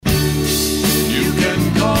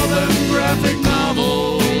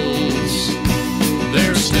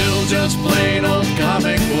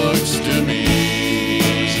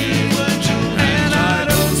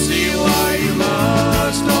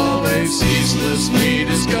endlessly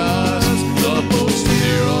discuss the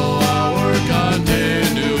post-zero hour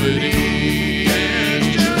continuity.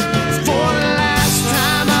 And just for the last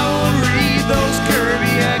time, I won't read those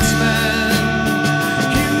Kirby X-Men.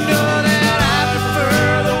 You know that I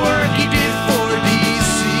prefer the work he did for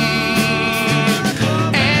DC.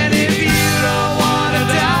 And if you don't want to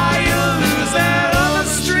die, you'll lose that old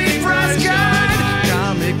Street Price Guide,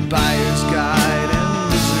 Comic Buyer's Guide, and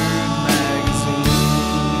Wizard Magazine.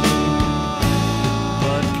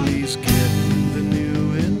 But please get the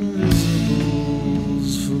new Invisibles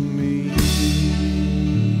for me.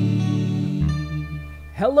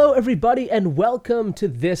 Hello, everybody, and welcome to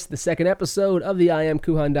the second episode of the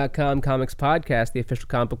IamKuhan.com Comics Podcast, the official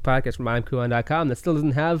comic book podcast from IamKuhan.com that still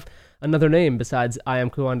doesn't have another name besides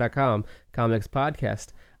IamKuhan.com Comics Podcast.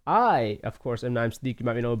 I, of course, am Naim Sadiq. You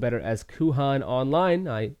might know better as Kuhan Online.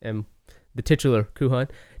 I am the titular Kuhan.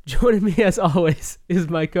 Joining me, as always, is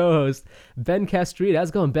my co-host, Ben Castreed. How's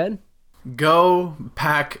it going, Ben? Go,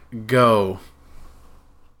 Pack, go.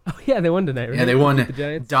 Oh, yeah, they won tonight, right? Yeah, they won The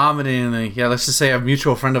Giants? dominatingly. Yeah, let's just say a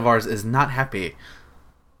mutual friend of ours is not happy.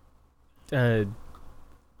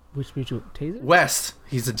 Which mutual? Taser? West,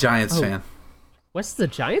 he's a Giants fan. What's the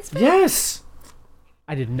Giants fan? Yes.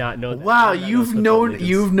 I did not know that. Wow, I did not know you've football known news.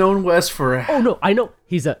 you've known West for. Oh no, I know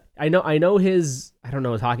he's a. I know his. I don't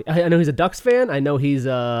know his hockey. I know he's a Ducks fan. I know he's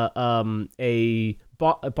a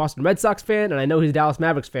Boston Red Sox fan, and I know he's a Dallas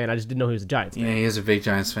Mavericks fan. I just didn't know he was a Giants fan. Yeah, he is a big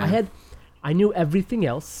Giants fan. I knew everything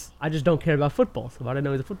else. I just don't care about football. So why do I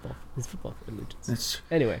know he's football allegiance? It's,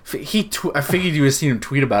 Anyway, I figured you would see him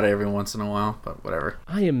tweet about it every once in a while, but whatever.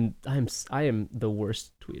 I am the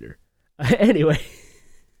worst tweeter. Anyway,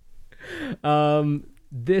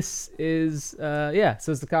 this is so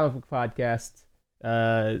it's the comic book podcast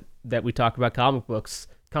that we talk about comic books,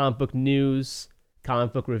 comic book news,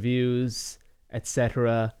 comic book reviews,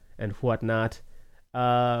 etc. and whatnot.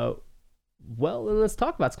 Well, then let's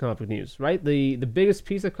talk about some comic book news, right? The biggest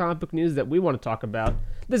piece of comic book news that we want to talk about.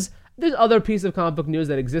 There's other pieces of comic book news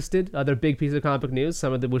that existed, other big pieces of comic book news,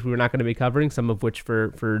 some of which we were not going to be covering, some of which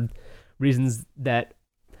for reasons that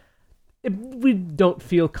we don't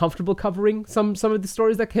feel comfortable covering some of the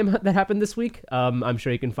stories that happened this week. I'm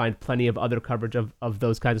sure you can find plenty of other coverage of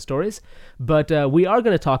those kinds of stories. But we are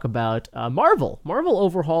going to talk about Marvel. Marvel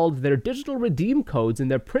overhauled their digital redeem codes in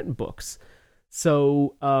their print books.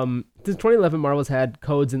 So since 2011, Marvel's had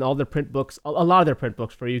codes in all their print books, a lot of their print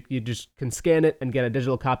books, where you just can scan it and get a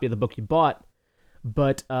digital copy of the book you bought.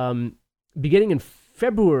 But beginning in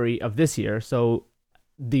February of this year, so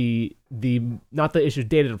the not the issues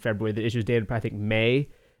dated in February, the issues dated I think May,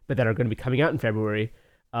 but that are going to be coming out in February,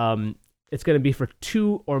 it's going to be for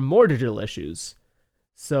 2 or more digital issues.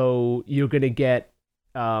 So you're going to get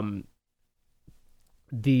the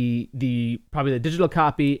probably the digital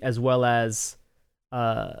copy as well as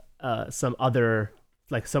some other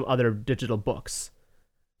digital books.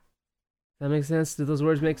 Does that make sense? Do those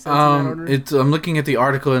words make sense in that order? I'm looking at the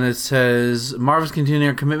article and it says Marvel's continuing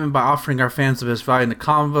our commitment by offering our fans the best value in the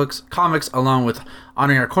comics, along with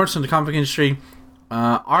honoring our cornerstone of the comic book industry.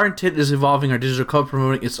 Our intent is evolving our digital code,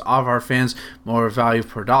 promoting it to offer our fans more value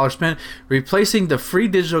per dollar spent. Replacing the free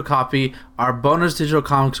digital copy, our bonus digital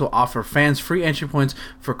comics will offer fans free entry points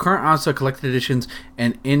for current on-sale collected editions,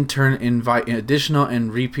 and in turn invite additional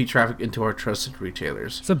and repeat traffic into our trusted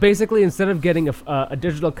retailers. So basically, instead of getting a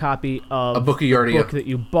digital copy of a book that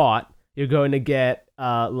you bought, you're going to get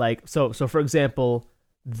so for example,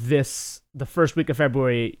 the first week of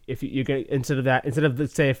February, if you get instead of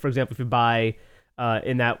let's say, for example, if you buy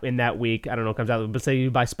in that week, I don't know, it comes out, but say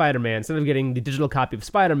you buy Spider-Man, instead of getting the digital copy of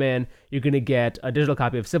Spider-Man, you're going to get a digital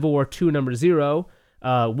copy of Civil War 2 number 0,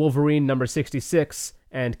 Wolverine number 66,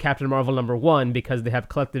 and Captain Marvel number 1, because they have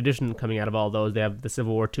collected edition coming out of all those. They have the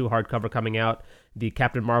Civil War 2 hardcover coming out, the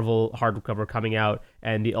Captain Marvel hardcover coming out,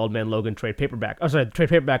 and the Old Man Logan trade paperback. Oh, sorry, the trade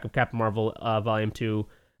paperback of Captain Marvel Volume 2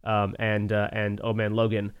 and Old Man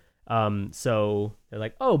Logan. So they're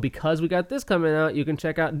like, oh, because we got this coming out, you can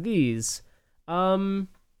check out these.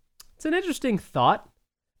 It's an interesting thought.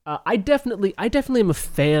 I definitely am a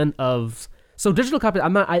fan of digital copies.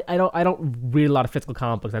 I don't read a lot of physical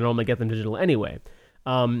comic books. I normally get them digital anyway.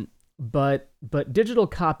 But digital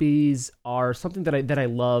copies are something that I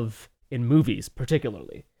love in movies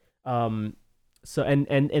particularly. So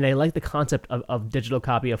I like the concept of digital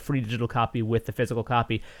copy, a free digital copy with the physical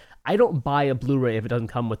copy. I don't buy a Blu-ray if it doesn't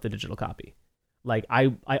come with the digital copy. Like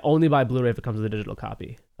I only buy Blu-ray if it comes with a digital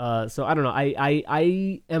copy. So I don't know.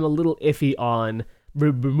 I am a little iffy on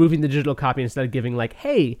removing the digital copy instead of giving, like,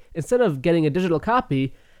 hey, instead of getting a digital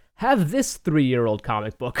copy, have this 3-year-old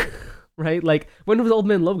comic book, right? Like, when was Old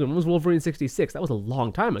Man Logan? When was Wolverine 66? That was a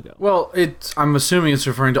long time ago. Well, I'm assuming it's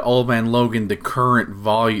referring to Old Man Logan, the current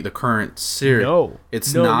volume, the current series. No,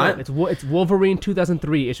 it's no, not. No. It's Wolverine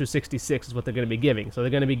 2003 issue 66 is what they're going to be giving. So they're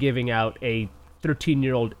going to be giving out a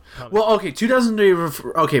 13-year-old comic. Well, okay,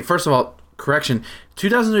 2003. Okay, first of all, correction.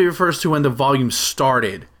 2003 refers to when the volume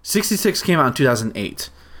started. 66 came out in 2008.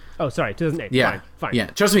 Oh, sorry, 2008. Yeah, Fine. Yeah,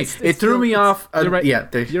 trust me, it threw me off. You're right. Yeah,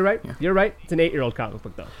 you're right. Yeah. You're right. It's an 8-year-old comic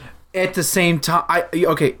book, though. At the same time,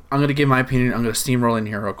 okay, I'm gonna give my opinion. I'm gonna steamroll in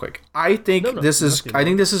here real quick. I think this is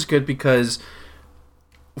good because,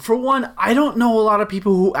 for one, I don't know a lot of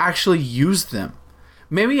people who actually use them.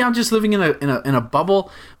 Maybe I'm just living in a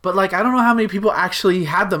bubble, but like I don't know how many people actually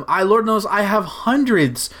had them. Lord knows I have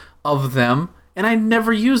hundreds of them, and I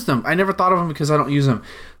never use them. I never thought of them because I don't use them.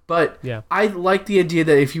 But yeah. I like the idea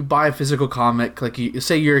that if you buy a physical comic, like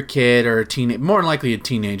say you're a kid or a teenager, more than likely a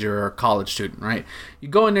teenager or a college student, right? You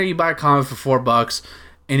go in there, you buy a comic for $4,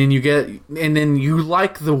 and then you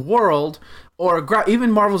like the world, or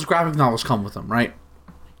even Marvel's graphic novels come with them, right?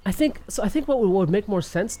 I think what would make more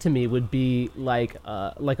sense to me would be like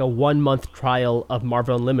a 1-month trial of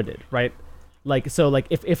Marvel Unlimited, right?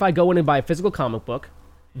 If I go in and buy a physical comic book,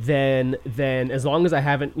 then as long as I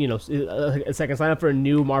haven't, I can sign up for a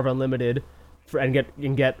new Marvel Unlimited and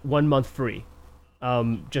get 1 month free,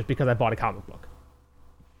 just because I bought a comic book,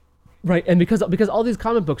 right? And because all these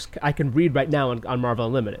comic books I can read right now on Marvel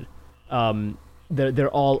Unlimited, they're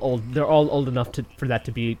all old enough for that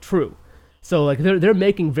to be true. So like they're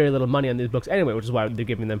making very little money on these books anyway, which is why they're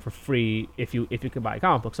giving them for free if you can buy a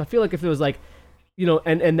comic book. So I feel like if it was like,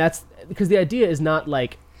 and that's because the idea is not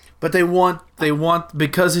like. But they want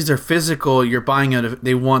because these are physical. You're buying it.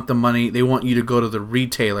 They want the money. They want you to go to the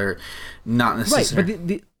retailer, not necessarily.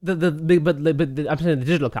 Right, but I'm saying the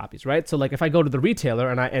digital copies, right? So like if I go to the retailer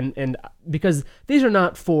and because these are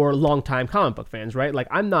not for longtime comic book fans, right? Like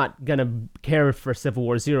I'm not gonna care for Civil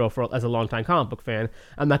War Zero as a longtime comic book fan.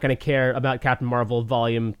 I'm not gonna care about Captain Marvel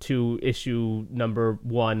Volume 2 issue number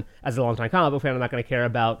 1 as a longtime comic book fan. I'm not gonna care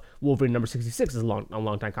about Wolverine number 66 as a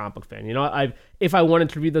longtime comic book fan. If I wanted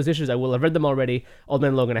to read those issues, I will have read them already. Old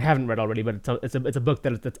Man Logan I haven't read already, but it's a book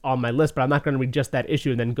that's on my list. But I'm not gonna read just that issue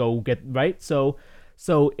and then go get right. So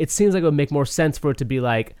it seems like it would make more sense for it to be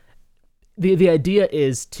like the idea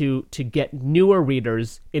is to get newer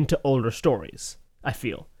readers into older stories, I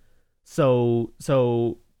feel. So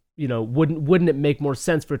wouldn't it make more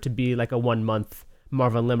sense for it to be like a 1-month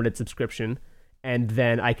Marvel Unlimited subscription, and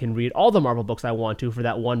then I can read all the Marvel books I want to for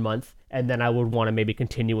that 1 month, and then I would want to maybe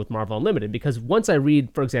continue with Marvel Unlimited, because once I read,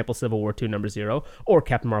 for example, Civil War 2 number 0, or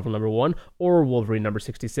Captain Marvel number 1, or Wolverine number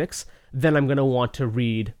 66, then I'm going to want to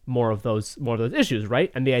read more of those issues,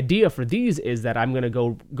 right? And the idea for these is that I'm going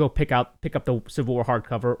to go pick up the Civil War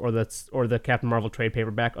hardcover or the Captain Marvel trade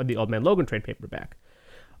paperback or the Old Man Logan trade paperback.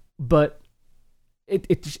 But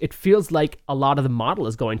it feels like a lot of the model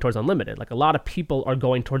is going towards Unlimited. Like a lot of people are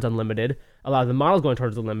going towards Unlimited. A lot of the model's going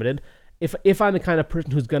towards Unlimited. If I'm the kind of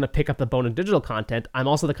person who's going to pick up the bone and digital content, I'm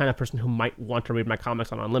also the kind of person who might want to read my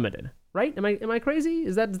comics on Unlimited. Right? Am I crazy?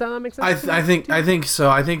 Does that not make sense? I think so.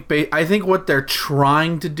 I think what they're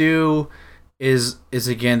trying to do is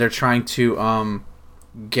again they're trying to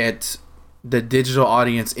get the digital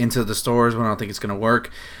audience into the stores, but I don't think it's going to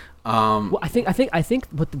work. Well, I think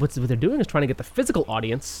what they're doing is trying to get the physical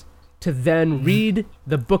audience to then read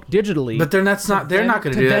the book digitally. But they're not going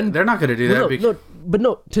to do that. They're not going to do that.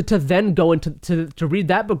 To then go into to read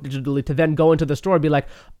that book digitally, to then go into the store and be like,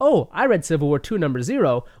 oh, I read Civil War 2 number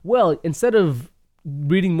 0. Well, instead of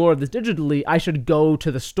reading more of this digitally, I should go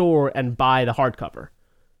to the store and buy the hardcover.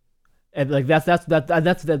 And like that's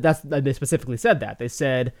they specifically said that. They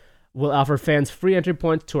said, we'll offer fans free entry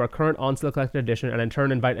points to our current on-sale collected edition and in turn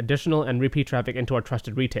invite additional and repeat traffic into our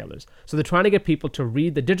trusted retailers. So they're trying to get people to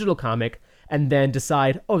read the digital comic and then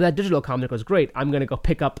decide, oh, that digital comic was great, I'm going to go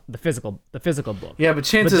pick up the physical book. Yeah, but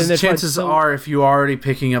chances are if you're already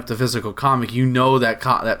picking up the physical comic, you know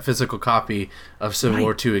that physical copy of Civil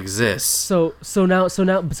War 2 exists. So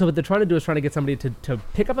what they're trying to do is trying to get somebody to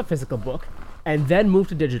pick up a physical book and then move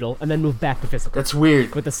to digital, and then move back to physical. That's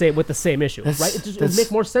weird. With the same issue, right? It would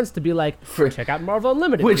make more sense to be like, check out Marvel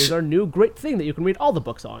Unlimited. Here's our new great thing that you can read all the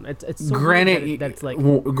books on. It's so granted, that's like.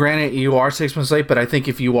 Granted, you are 6 months late, but I think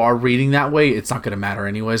if you are reading that way, it's not going to matter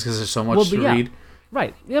anyways because there's so much to read.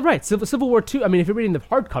 Right. Yeah. Right. Civil War 2. I mean, if you're reading the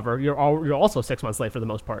hardcover, you're also 6 months late for the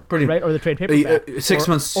most part. Right. Or the trade paperback. 6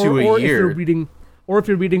 months to a year. If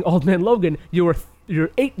you're reading Old Man Logan, you were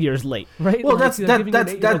you're 8 years late, right? Well, Like, they're giving you an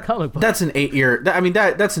 8-year-old comic book. that's an 8-year. I mean,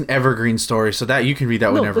 that's an evergreen story, so that you can read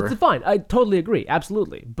that No, whenever. that's fine. I totally agree,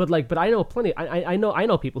 absolutely. But I know plenty. I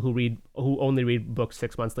know people who only read books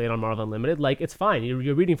 6 months late on Marvel Unlimited. Like, it's fine.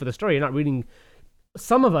 You're reading for the story. You're not reading.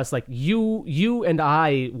 Some of us, like you and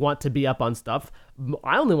I, want to be up on stuff.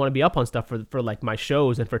 I only want to be up on stuff for like my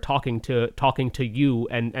shows and for talking to you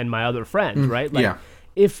and my other friends, right? Like, yeah.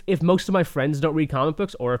 If most of my friends don't read comic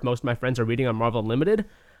books, or if most of my friends are reading on Marvel Unlimited,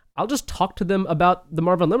 I'll just talk to them about the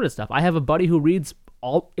Marvel Unlimited stuff. I have a buddy who reads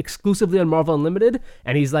all exclusively on Marvel Unlimited,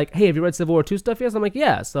 and he's like, "Hey, have you read Civil War 2 stuff yet?" I'm like,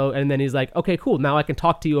 "Yeah." So, and then he's like, "Okay, cool. Now I can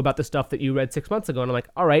talk to you about the stuff that you read 6 months ago." And I'm like,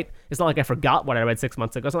 "All right." It's not like I forgot what I read 6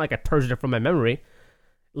 months ago. It's not like I purged it from my memory,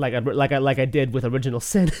 like I did with Original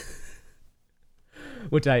Sin,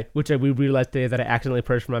 which we realized today that I accidentally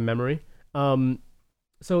purged from my memory.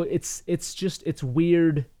 So it's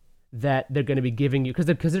weird that they're going to be giving you, because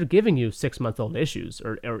they're giving you 6-month-old issues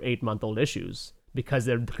or 8-month-old issues because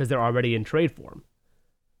they're already in trade form.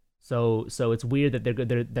 So it's weird that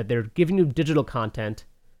they're giving you digital content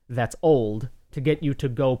that's old to get you to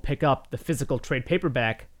go pick up the physical trade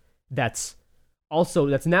paperback that's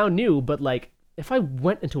now new. But like, if I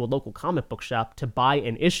went into a local comic book shop to buy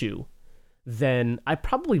an issue, then I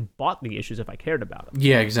probably bought the issues if I cared about them.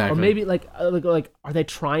 Yeah, exactly. Or maybe like are they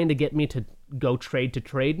trying to get me to go trade to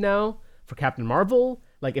trade now for Captain Marvel?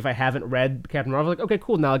 Like, if I haven't read Captain Marvel, like, okay,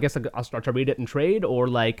 cool, now I guess I'll start to read it and trade. Or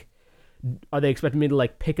like, are they expecting me to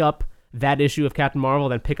like pick up that issue of Captain Marvel,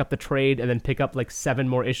 then pick up the trade, and then pick up like 7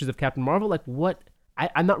 more issues of Captain Marvel? Like, what?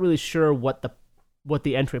 I'm not really sure what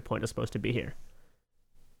the entry point is supposed to be here.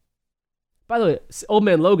 By the way, Old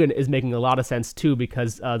Man Logan is making a lot of sense too,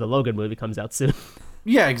 because the Logan movie comes out soon.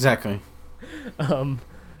 Yeah, exactly.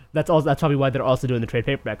 That's probably why they're also doing the trade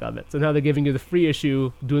paperback of it. So now they're giving you the free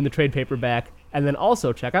issue, doing the trade paperback, and then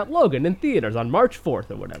also check out Logan in theaters on March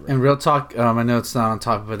 4th or whatever. And real talk, I know it's not on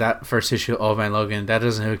topic, but that first issue of Old Man Logan, that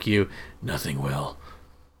doesn't hook you. Nothing will.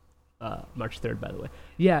 March 3rd, by the way.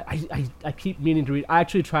 Yeah, I keep meaning to read. I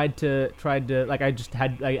actually tried to like, I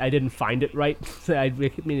didn't find it right. So I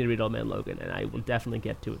keep meaning to read Old Man Logan, and I will definitely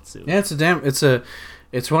get to it soon. Yeah,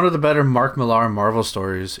 it's one of the better Mark Millar Marvel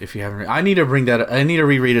stories. If you haven't, I need to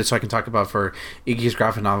reread it so I can talk about for Iggy's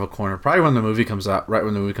graphic novel corner. Probably when the movie comes out. Right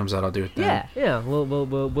when the movie comes out, I'll do it then. Yeah.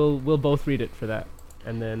 We'll both read it for that.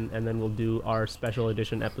 And then we'll do our special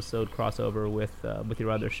edition episode crossover with your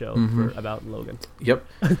other show about Logan. Yep.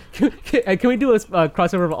 Can we do a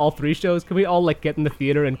crossover of all 3 shows? Can we all like get in the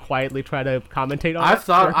theater and quietly try to commentate on I've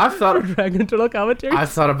thought Dragon Turtle commentary. I've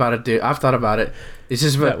thought about it, dude. I've thought about it. It's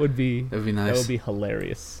just that would be nice. That would be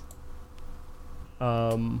hilarious.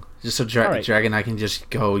 Just so right. Dragon and I can just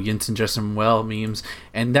go Yinsen Justin Well memes,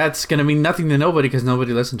 and that's gonna mean nothing to nobody because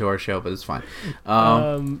nobody listened to our show, but it's fine.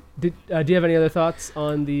 Do you have any other thoughts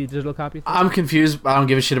on the digital copy thing? I'm confused. I don't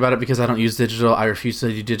give a shit about it because I don't use digital. I refuse to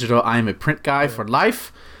do digital. I am a print guy for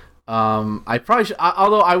life. I probably should,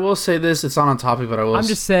 although I will say this, it's not on topic, but I will. I'm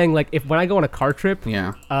just saying, like, when I go on a car trip,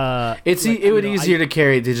 yeah, it's it would easier to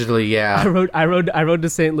carry it digitally. Yeah, I rode to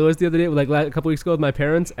St. Louis the other day, like a couple weeks ago with my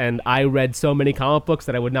parents, and I read so many comic books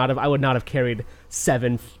that I would not have carried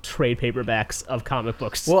 7 trade paperbacks of comic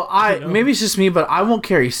books. Well, maybe it's just me, but I won't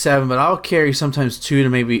carry 7, but I'll carry sometimes 2 to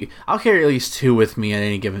maybe I'll carry at least 2 with me at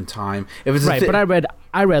any given time. If it's right, but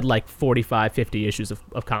I read like 45, 50 issues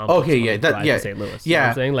of comic books. Okay, yeah, to St. Louis. You know what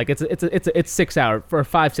I'm saying? Like, it's 6 hours for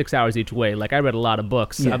 5-6 hours each way. Like, I read a lot of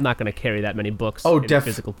books. Yeah. I'm not going to carry that many books in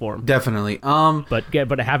physical form. Definitely.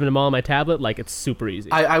 But having them all on my tablet, like, it's super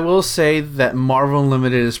easy. I will say that Marvel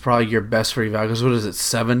Unlimited is probably your best free value, because what is it,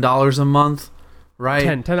 $7 a month? Right?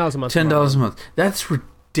 $10 a month. $10 a month. That's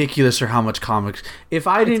ridiculous for how much comics. If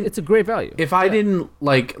I didn't, it's a great value. If I didn't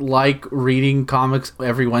like reading comics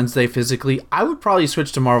every Wednesday physically, I would probably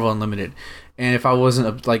switch to Marvel Unlimited. And if I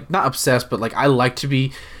wasn't like not obsessed, but like I like to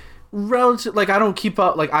be relative, like I don't keep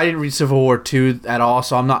up. Like I didn't read Civil War 2 at all,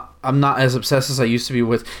 so I'm not as obsessed as I used to be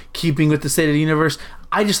with keeping with the state of the universe.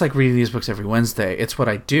 I just like reading these books every Wednesday. It's what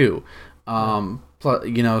I do.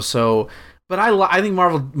 So. But I think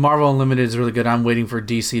Marvel Unlimited is really good. I'm waiting for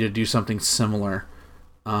DC to do something similar,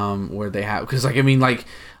 where they have, because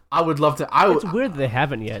I would love to. It's weird that they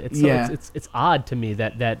haven't yet. It's odd to me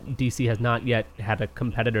that DC has not yet had a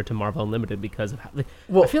competitor to Marvel Unlimited, because of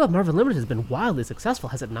I feel like Marvel Unlimited has been wildly successful.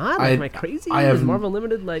 Has it not? Am I crazy? Is Marvel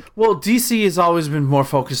Unlimited like? Well, DC has always been more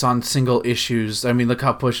focused on single issues. I mean, look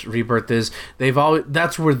how Push Rebirth is.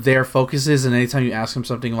 That's where their focus is. And anytime you ask them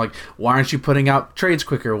something like, "Why aren't you putting out trades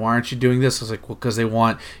quicker? Why aren't you doing this?" It's like, well, because they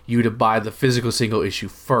want you to buy the physical single issue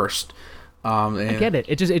first. And I get it.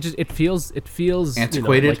 It feels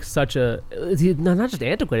Antiquated? like such a no, not just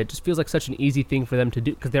antiquated. It just feels like such an easy thing for them to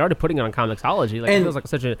do because they're already putting it on Comixology. Like it And- feels like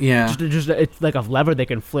such a yeah. just it's like a lever they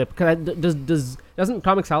can flip. Doesn't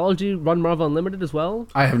Comixology run Marvel Unlimited as well?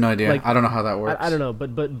 I have no idea. like, I don't know how that works. I don't know, but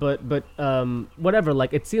whatever.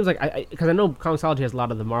 Like it seems like because I know Comixology has a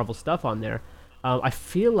lot of the Marvel stuff on there. I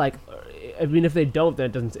feel like, I mean, if they don't, then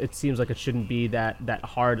it doesn't. It seems like it shouldn't be that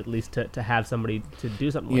hard, at least to have somebody to do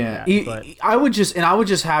something Yeah, like that. But I would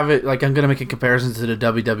just have it like I'm gonna make a comparison to the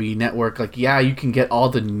WWE Network. Like, yeah, you can get all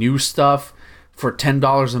the new stuff for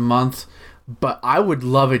 $10 a month, but I would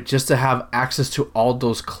love it just to have access to all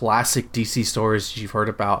those classic DC stories you've heard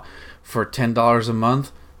about for $10 a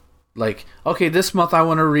month. Like, okay, this month I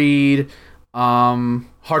want to read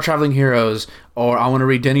Hard Traveling Heroes, or I want to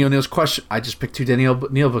read Denny O'Neil's Question. I just picked two Denny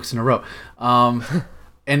O'Neil books in a row.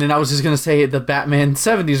 And then I was just going to say the Batman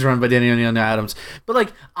 70s run by Denny O'Neil and Adams. But,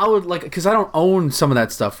 like, I would, like, because I don't own some of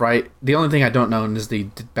that stuff, right? The only thing I don't own is the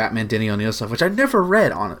Batman Denny O'Neil stuff, which I never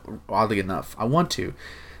read, oddly enough. I want to.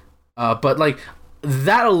 But, like,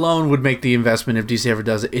 that alone would make the investment if DC ever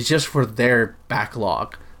does it. It's just for their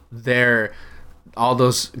backlog. All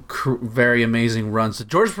those very amazing runs.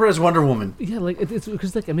 George Perez Wonder Woman. yeah, like it's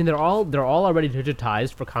because like I mean they're all already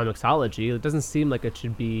digitized for Comixology. It doesn't seem like it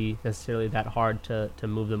should be necessarily that hard to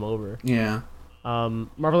move them over. Yeah. Marvel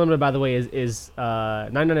Unlimited, by the way, is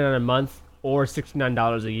 $9.99 a month or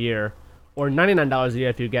 $69 a year, or $99 a year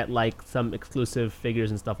if you get like some exclusive figures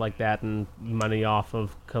and stuff like that, and money off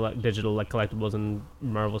of digital like collectibles and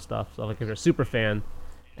Marvel stuff. So like if you're a super fan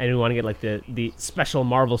and you want to get like the special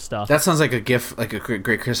Marvel stuff, That sounds like a gift, like a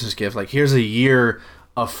great Christmas gift. Like, here's a year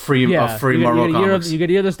of free you Marvel get a year comics. you get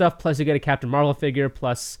a year of the stuff, plus you get a Captain Marvel figure,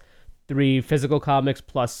 plus 3 physical comics,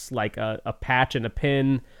 plus like a patch and a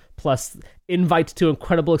pin, plus invites to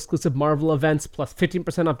incredible exclusive Marvel events, plus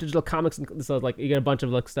 15% off digital comics. And so like you get a bunch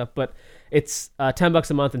of like stuff, but it's $10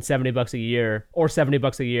 a month and $70 a year, or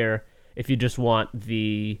 $70 a year if you just want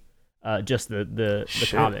the just the Shit,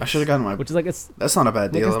 comics. I should have gotten my. Which is like That's not a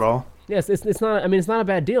bad deal at all. Yes, it's not. I mean, it's not a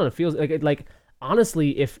bad deal. It feels like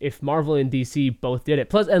honestly, if Marvel and DC both did it,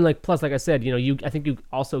 plus like I said, I think you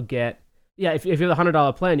also get if you have the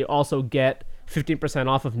 $100 plan, you also get 15%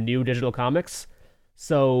 off of new digital comics.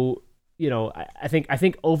 So I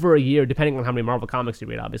think over a year, depending on how many Marvel comics you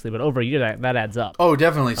read, obviously, but over a year that adds up. Oh,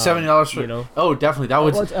 definitely $70 for. Oh, definitely that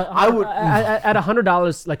would. I would. At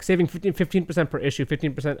 $100, like saving 15% per issue.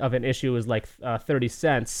 15% of an issue is like 30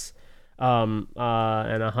 cents. And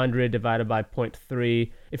 100 divided by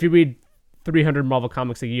 0.3. If you read 300 Marvel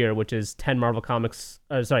comics a year, which is 10 Marvel comics.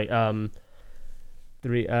 It's 20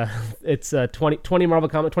 Marvel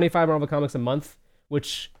comics, 25 Marvel comics a month,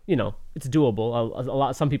 which it's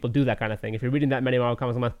doable. Some people do that kind of thing. If you're reading that many Marvel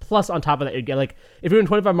comics a month, plus on top of that you get like if you're reading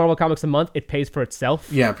 25 Marvel comics a month, it pays for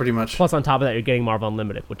itself. Yeah, pretty much. Plus on top of that you're getting Marvel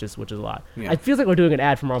Unlimited, which is a lot. Yeah. It feels like we're doing an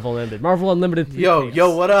ad for Marvel Unlimited. Marvel Unlimited.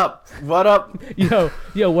 Yo, what up? What up? Yo,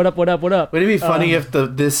 what up? Wouldn't it be funny if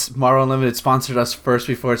this Marvel Unlimited sponsored us first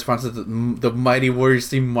before it sponsored the Mighty Warriors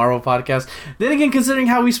Team Marvel podcast? Then again, considering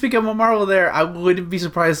how we speak about Marvel there, I wouldn't be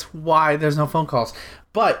surprised why there's no phone calls.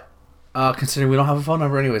 But considering we don't have a phone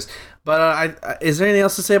number anyways. But is there anything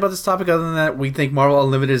else to say about this topic other than that we think Marvel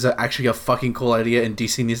Unlimited is actually a fucking cool idea and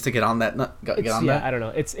DC needs to get on that? That? I don't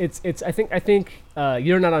know. It's. I think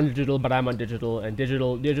you're not on digital, but I'm on digital, and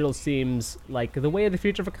digital seems like the way of the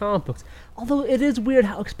future for comic books. Although it is weird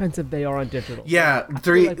how expensive they are on digital. Yeah,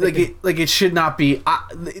 it should not be.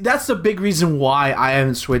 That's the big reason why I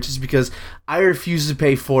haven't switched is because I refuse to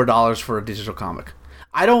pay $4 for a digital comic.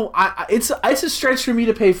 I don't. It's a stretch for me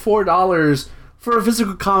to pay $4 for a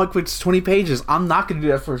physical comic which is 20 pages. I'm not going to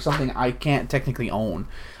do that for something I can't technically own.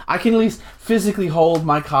 I can at least physically hold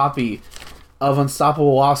my copy of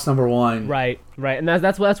Unstoppable Wasp #1. Right, and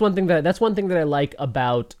that's one thing that I like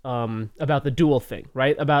about the dual thing,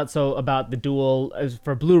 right? About the dual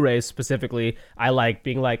for Blu-rays specifically. I like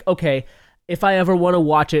being like, okay, if I ever want to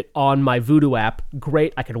watch it on my Vudu app,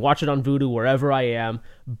 great, I can watch it on Vudu wherever I am,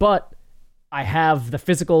 but I have the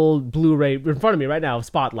physical Blu-ray in front of me right now,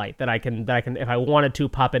 Spotlight, that I can, if I wanted to,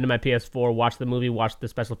 pop into my PS4, watch the movie, watch the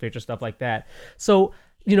special feature stuff like that. So,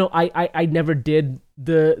 I never did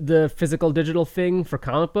the physical digital thing for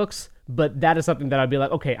comic books, but that is something that I'd be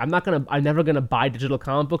like, okay, I'm never gonna buy digital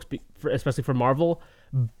comic books, especially for Marvel.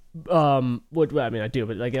 I mean, I do,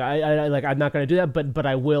 but I'm not gonna do that, but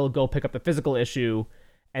I will go pick up the physical issue.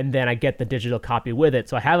 And then I get the digital copy with it.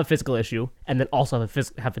 So I have a physical issue and then also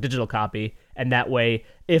have a digital copy. And that way,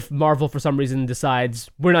 if Marvel for some reason decides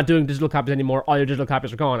we're not doing digital copies anymore, all your digital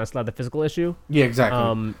copies are gone, I still have the physical issue. Yeah,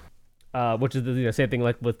 exactly. which is the same thing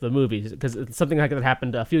like with the movies, because something like that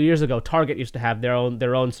happened a few years ago. Target used to have their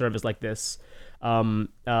own service like this, and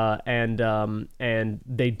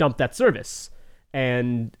they dumped that service,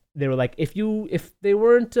 and they were like, if you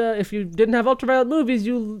didn't have ultraviolet movies,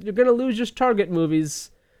 you're gonna lose your Target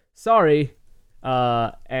movies. Sorry.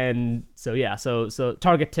 And so yeah, so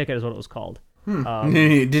Target Ticket is what it was called.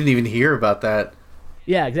 Didn't even hear about that.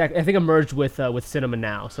 Yeah, exactly. I think it merged with Cinema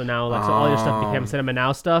Now. So now like so all your stuff became Cinema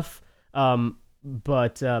Now stuff.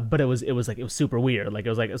 But it was super weird. Like it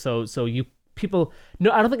was like so you people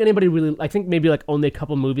no, I don't think anybody really. I think maybe like only a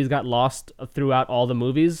couple movies got lost throughout all the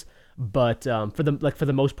movies. But for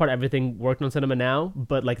the most part, everything worked on Cinema Now.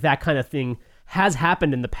 But like that kind of thing has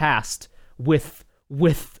happened in the past with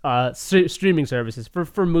streaming services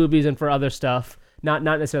for movies and for other stuff. Not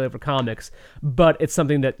necessarily for comics, but it's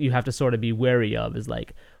something that you have to sort of be wary of. Is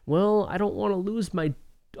like, well, I don't want to lose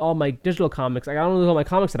all my digital comics. I don't want to lose all my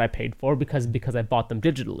comics that I paid for because I bought them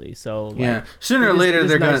digitally. So like, yeah, sooner or later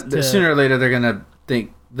they're gonna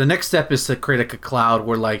think the next step is to create like a cloud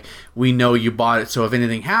where like we know you bought it. So if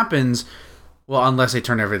anything happens, well, unless they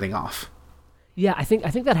turn everything off. Yeah, I think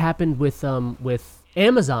that happened with Amazon.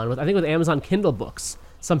 With Amazon Kindle books.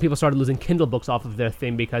 Some people started losing Kindle books off of their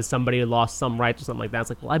thing because somebody lost some rights or something like that.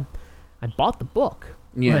 It's like, well, I bought the book.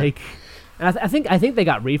 Yeah. Like, and I think they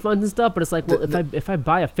got refunds and stuff. But it's like, well, if I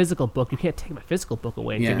buy a physical book, you can't take my physical book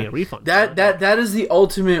away and give me a refund. That is the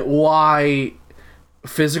ultimate why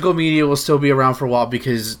physical media will still be around for a while,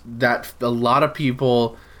 because that a lot of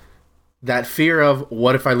people, that fear of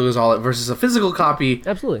what if I lose all it versus a physical copy.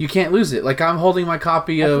 Absolutely. You can't lose it. Like I'm holding my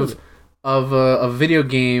copy of a video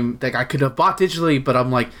game that I could have bought digitally, but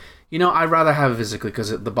I'm like, I'd rather have it physically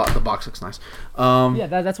because the box looks nice. Yeah,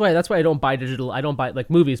 that's why I don't buy digital. I don't buy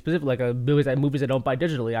like movies specifically, like movies I don't buy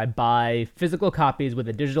digitally. I buy physical copies with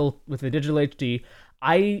a digital HD.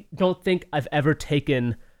 I don't think I've ever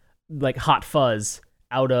taken like Hot Fuzz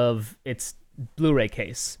out of its Blu-ray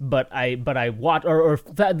case, but I watch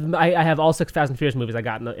I have all 6 Fast and Furious movies I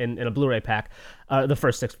got in a Blu-ray pack, the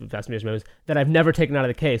first 6 Fast and Furious movies that I've never taken out of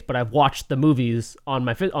the case, but I've watched the movies on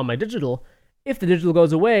my digital. If the digital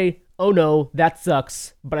goes away, oh no, that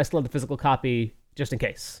sucks, but I still have the physical copy just in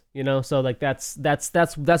case, So like that's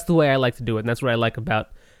the way I like to do it, and that's what I like about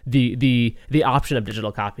the option of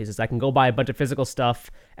digital copies is I can go buy a bunch of physical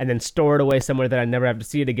stuff and then store it away somewhere that I never have to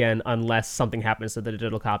see it again unless something happens to the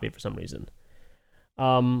digital copy for some reason.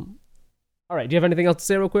 All right, do you have anything else to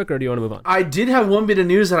say real quick, or do you want to move on? I did have one bit of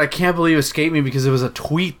news that I can't believe escaped me because it was a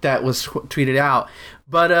tweet that was tweeted out.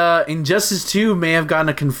 But Injustice 2 may have gotten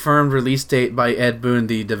a confirmed release date by Ed Boon,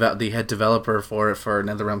 the head developer for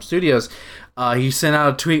NetherRealm Studios. He sent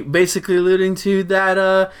out a tweet basically alluding to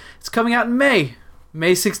that it's coming out in May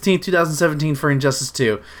 16th, 2017 for Injustice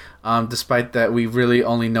 2. Despite that, we really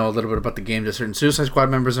only know a little bit about the game. Just certain Suicide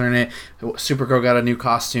Squad members are in it. Supergirl got a new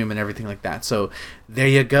costume and everything like that. So there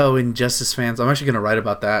you go, Injustice fans. I'm actually going to write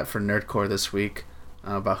about that for Nerdcore this week,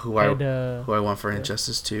 about who I want for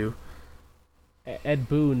Injustice 2. Ed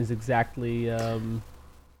Boon is exactly we have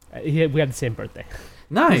the same birthday.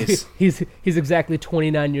 Nice. He's exactly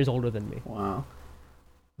 29 years older than me. Wow.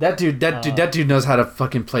 That dude knows how to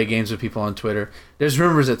fucking play games with people on Twitter. There's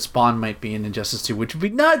rumors that Spawn might be in Injustice 2, which would be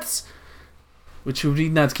nuts.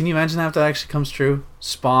 Can you imagine that if that actually comes true?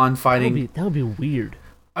 Spawn fighting. That would be weird.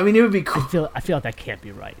 I mean, it would be cool. I feel like that can't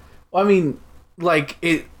be right. Well, I mean, like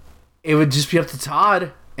it would just be up to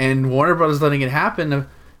Todd and Warner Brothers letting it happen.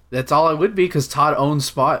 That's all it would be, because Todd owns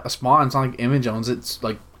Spawn. It's not like Image owns it. It's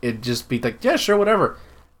like it'd just be like, yeah, sure, whatever.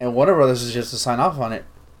 And Warner Brothers is just to sign off on it.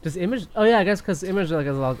 Does Image? Oh yeah, I guess because Image like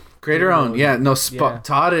has a lot. Creator owned, yeah. No,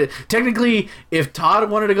 Todd. Technically, if Todd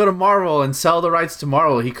wanted to go to Marvel and sell the rights to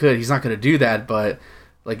Marvel, he could. He's not going to do that, but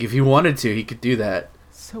like if he wanted to, he could do that.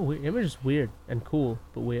 So weird. Image is weird and cool,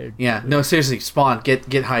 but weird. Yeah. Weird. No, seriously, Spawn. Get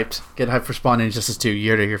hyped. Get hyped for Spawn and Injustice 2. You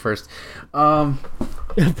heard it here first.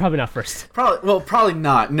 Probably not first. Probably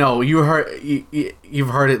not. No, you've heard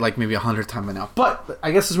it like maybe 100 times by now. But I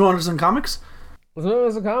guess let's move on to some comics. Let's move on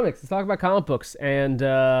to some comics. Let's talk about comic books. And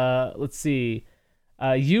let's see.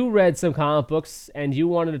 You read some comic books, and you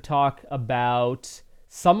wanted to talk about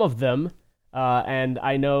some of them. And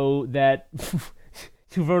I know that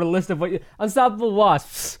you wrote a list of Unstoppable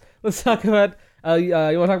Wasps. Let's talk about. You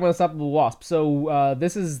want to talk about Unstoppable Wasp? So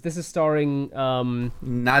this is starring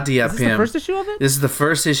Nadia Pym. Is this the first issue of it? This is the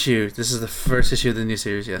first issue. This is the first issue of the new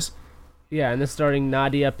series. Yes. Yeah, and this starring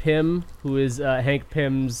Nadia Pym, who is Hank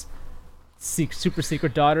Pym's super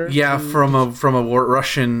secret daughter. Yeah, from a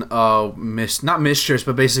Russian not mistress,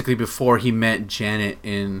 but basically before he met Janet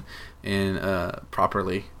in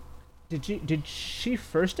Properly. Did she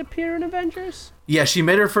first appear in Avengers? Yeah, she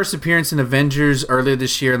made her first appearance in Avengers earlier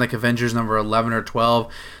this year, in like Avengers number 11 or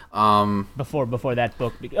 12. Before that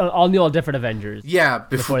book, all different Avengers. Yeah,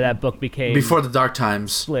 before that book became before the Dark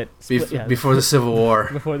Times, split yeah. before the Civil War.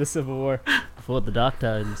 Before the Civil War, before the Dark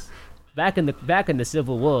Times. Back in the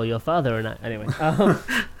Civil War, your father and I. Anyway.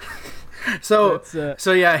 So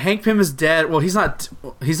yeah, Hank Pym is dead. Well, he's not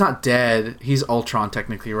dead. He's Ultron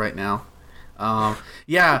technically right now.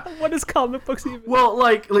 Yeah. What is comic books even? Well,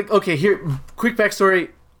 like okay, here, quick backstory.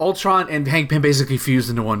 Ultron and Hank Pym basically fused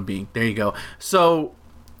into one being. There you go. So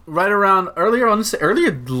right around earlier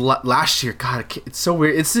last year, God, it's so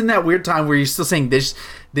weird. It's in that weird time where you're still saying this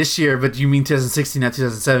year, but you mean 2016, not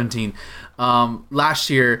 2017. Last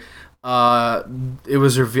year, it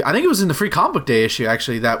was revealed. I think it was in the Free Comic Book Day issue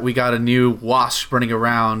actually that we got a new Wasp running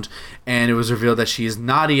around, and it was revealed that she is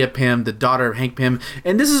Nadia Pym, the daughter of Hank Pym,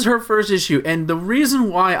 and this is her first issue. And the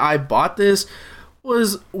reason why I bought this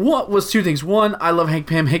was two things. One, I love Hank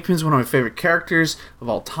Pym. Hank Pym's one of my favorite characters of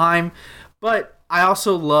all time, but I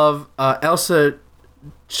also love Elsa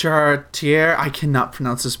Chartier. I cannot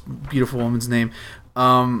pronounce this beautiful woman's name,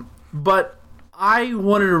 but I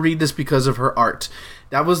wanted to read this because of her art.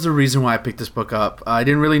 That was the reason why I picked this book up. I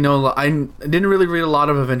didn't really know. I didn't really read a lot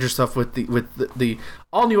of Avengers stuff with the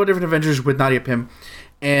all new different Avengers with Nadia Pym,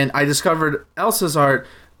 and I discovered Elsa's art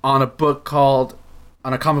on a comic book called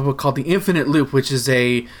The Infinite Loop, which is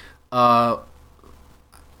a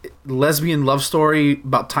lesbian love story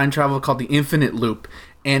about time travel called The Infinite Loop,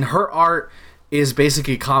 and her art is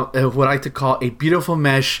basically what I like to call a beautiful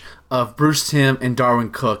mesh of Bruce Timm and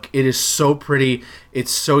Darwyn Cooke. It is so pretty.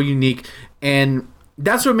 It's so unique, and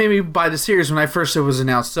that's what made me buy the series when it was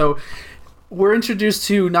announced. So we're introduced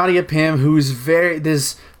to Nadia Pym, who's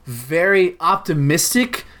very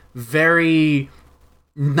optimistic, very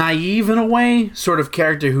naive in a way, sort of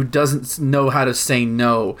character who doesn't know how to say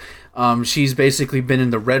no. She's basically been in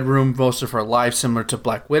the Red Room most of her life, similar to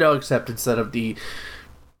Black Widow, except instead of the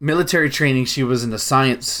military training, she was in the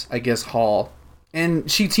science, I guess, hall. And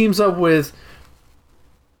she teams up with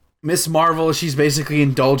Miss Marvel. She's basically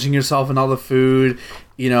indulging herself in all the food.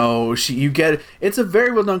 You know, it's a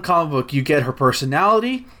very well done comic book. You get her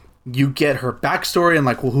personality, you get her backstory and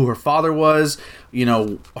like who her father was, you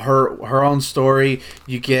know, her own story.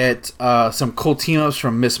 You get some cool team ups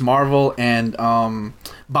from Miss Marvel and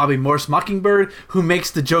Bobby Morse Mockingbird, who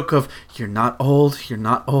makes the joke of you're not old, you're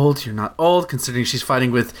not old, you're not old, considering she's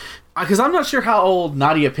fighting with, because I'm not sure how old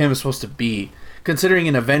Nadia Pym is supposed to be. Considering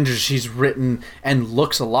in Avengers she's written and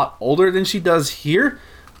looks a lot older than she does here.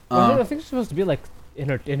 Well, I think she's supposed to be like in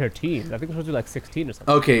her teens. I think she's supposed to be like 16 or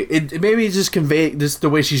something. Okay, maybe it's just convey this the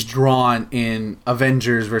way she's drawn in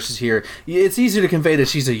Avengers versus here. It's easier to convey that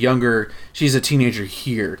she's a teenager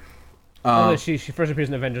here. She first appears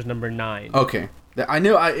in Avengers number 9. Okay. I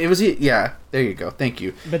knew it was. Yeah, there you go. Thank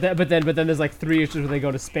you. But then there's like 3 issues where they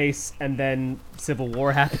go to space, and then Civil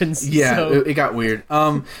War happens. Yeah, so it got weird.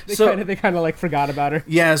 They kind of like forgot about her.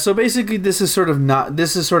 Yeah, so basically, this is sort of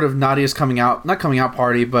Nadia's not coming out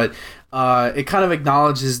party, but it kind of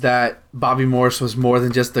acknowledges that Bobby Morse was more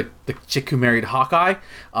than just the chick who married Hawkeye.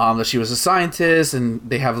 That she was a scientist, and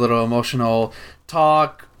they have a little emotional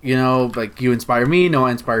talk. You know, like, you inspire me, no,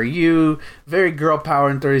 I inspire you. Very girl power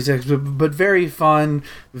in 36, but very fun.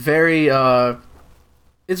 It's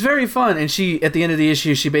very fun. And she, at the end of the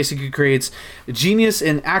issue, she basically creates a Genius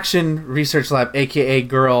in Action Research Lab, aka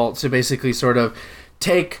Girl, to basically sort of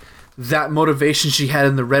take that motivation she had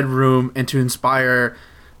in the Red Room and to inspire.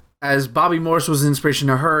 As Bobby Morse was an inspiration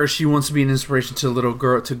to her, she wants to be an inspiration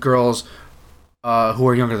to girls who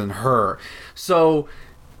are younger than her. So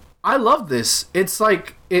I love this. It's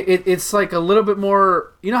like it's like a little bit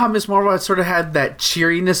more. You know how Miss Marvel had that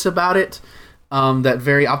cheeriness about it, that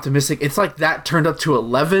very optimistic. It's like that turned up to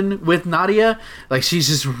 11 with Nadia. Like, she's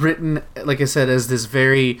just written, like I said, as this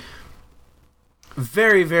very,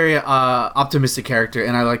 very, very optimistic character,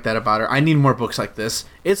 and I like that about her. I need more books like this.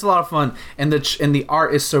 It's a lot of fun, and the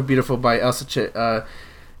art is so beautiful by Elsa.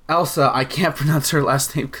 I can't pronounce her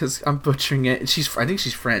last name because I'm butchering it. I think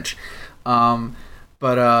she's French.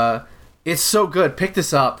 But it's so good. Pick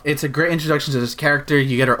this up. It's a great introduction to this character.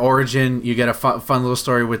 You get her origin. You get a fun little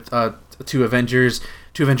story with two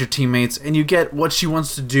Avenger teammates, and you get what she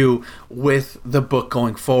wants to do with the book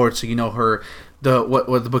going forward. So you know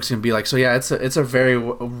what the book's gonna be like. So yeah, it's a very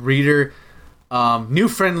new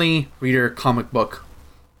friendly reader comic book.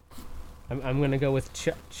 I'm gonna go with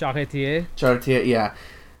Charretier. Charretier, yeah.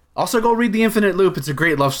 Also, go read The Infinite Loop. It's a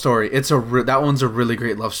great love story. That one's a really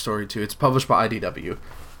great love story too. It's published by IDW.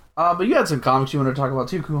 But you had some comics you want to talk about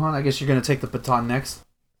too, Kuhan. I guess you're gonna take the baton next.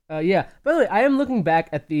 Yeah. By the way, I am looking back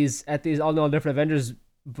at these all different Avengers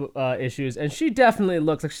issues, and she definitely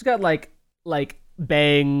looks like she's got like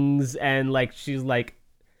bangs and like she's like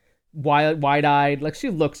wide-eyed. Like she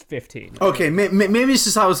looks 15. Okay, maybe it's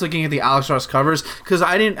just I was looking at the Alex Ross covers because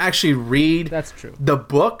I didn't actually read. That's true. The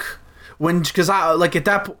book because I like at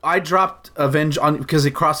that I dropped Avenge on because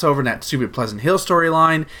it crossed over in that stupid Pleasant Hill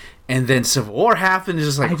storyline, and then Civil War happened. It's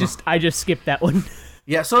just like I just skipped that one.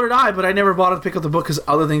 Yeah, so did I, but I never bothered to pick up the book because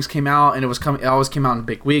other things came out, and it always came out in a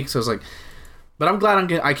big week. So I was like, but I'm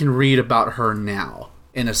glad I can read about her now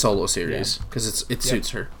in a solo series because it suits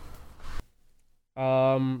her.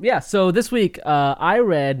 Yeah. So this week, I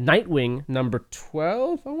read Nightwing number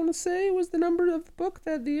 12. I want to say was the number of the book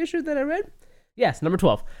the issue that I read. Yes, number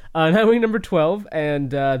 12. Nightwing number 12, and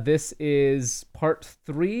this is part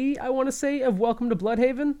 3. I want to say of Welcome to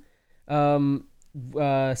Bloodhaven.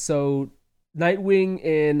 So.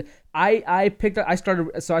 Nightwing I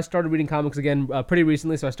started reading comics again pretty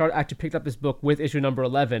recently, so I actually picked up this book with issue number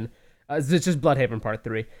 11. It's just Bloodhaven part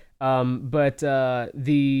 3. But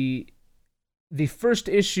the first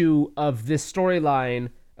issue of this storyline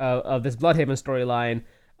of this Bloodhaven storyline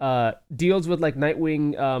deals with like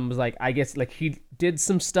Nightwing was like I guess like he did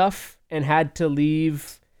some stuff and had to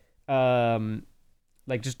leave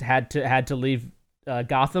like just had to leave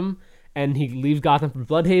Gotham. And he leaves Gotham for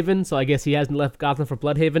Bloodhaven, so I guess he hasn't left Gotham for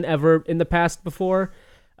Bloodhaven ever in the past before,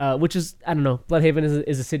 which is, I don't know, Bloodhaven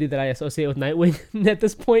is a city that I associate with Nightwing at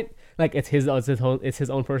this point. Like, it's his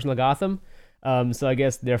own personal Gotham. So I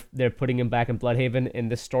guess they're putting him back in Bloodhaven in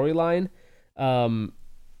this storyline.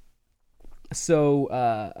 So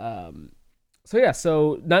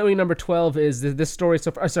Nightwing number 12 is this story.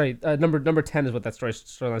 Number 10 is what that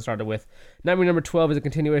storyline started with. Nightwing number 12 is a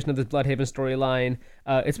continuation of this Bloodhaven storyline.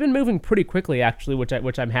 It's been moving pretty quickly, actually,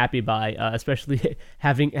 which I'm happy by, especially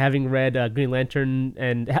having read Green Lantern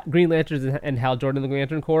and Hal Jordan and the Green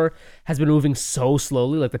Lantern Corps has been moving so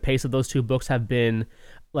slowly. Like the pace of those two books have been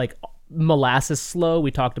like molasses slow.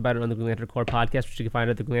 We talked about it on the Green Lantern Corps podcast, which you can find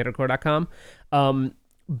at thegreenlanterncorps.com.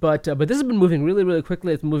 But this has been moving really, really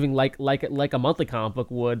quickly. It's moving like a monthly comic book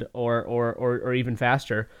would, or even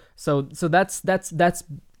faster. So that's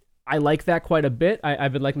I like that quite a bit.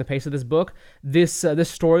 I've been liking the pace of this book. This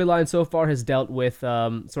storyline so far has dealt with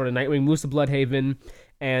sort of Nightwing moves to Bloodhaven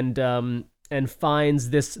and finds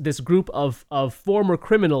this group of former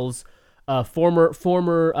criminals,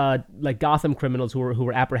 former like Gotham criminals who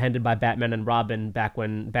were apprehended by Batman and Robin back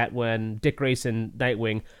when Dick Grayson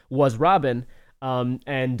Nightwing was Robin.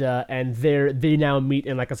 And they now meet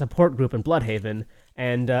in like a support group in Bloodhaven,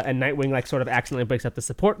 and Nightwing like sort of accidentally breaks up the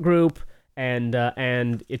support group, and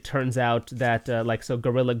it turns out that so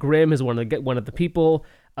Gorilla Grimm is one of the people,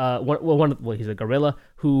 he's a gorilla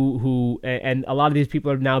who and a lot of these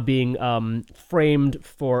people are now being framed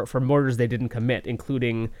for murders they didn't commit,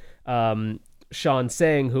 including Sean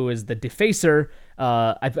Sang, who is the Defacer.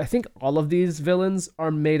 I think all of these villains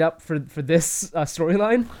are made up for this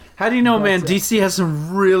storyline. How do you know, man? DC has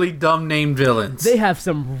some really dumb named villains. They have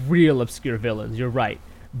some real obscure villains, you're right.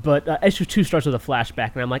 But issue 2 starts with a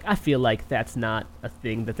flashback, and I'm like, I feel like that's not a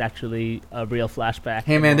thing that's actually a real flashback.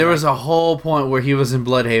 Hey, man, there was a whole point where he was in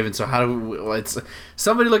Bloodhaven, so how do we...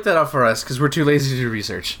 somebody look that up for us, because we're too lazy to do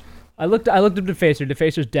research. I looked up Defacer.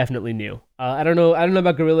 Defacer's definitely new. I don't know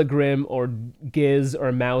about Gorilla Grimm or Giz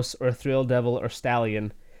or Mouse or Thrill Devil or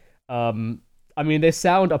Stallion. I mean, they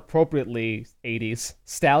sound appropriately 80s.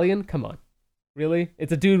 Stallion, come on, really?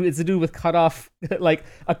 It's a dude with cut off like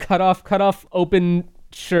a cut off open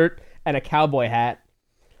shirt and a cowboy hat.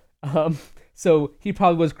 So he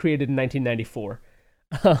probably was created in 1994.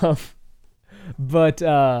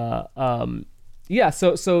 Yeah,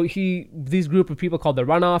 so these group of people called the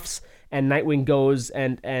Runoffs, and Nightwing goes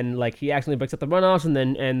and like he accidentally breaks up the Runoffs, and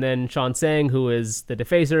then Sean Sang, who is the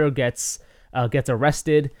Defacer, gets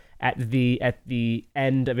arrested at the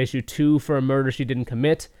end of issue 2 for a murder she didn't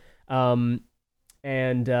commit. And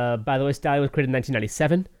by the way, Stallion was created in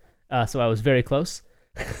 1997, so I was very close.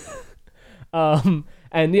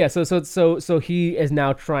 And yeah, so he is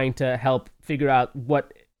now trying to help figure out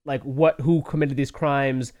who committed these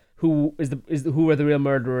crimes. Who are the real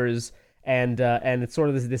murderers, and it's sort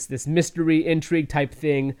of this mystery intrigue type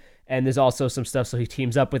thing, and there's also some stuff. So he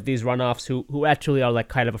teams up with these Runoffs who actually are like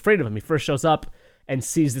kind of afraid of him. He first shows up and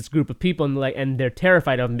sees this group of people, and they're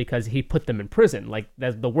terrified of him because he put them in prison. Like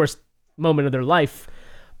that's the worst moment of their life.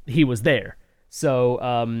 He was there. So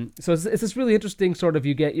it's this really interesting sort of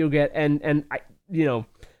you'll get and I,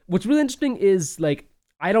 what's really interesting is like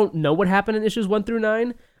I don't know what happened in issues 1 through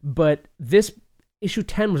 9, but this issue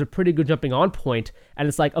 10 was a pretty good jumping on point, and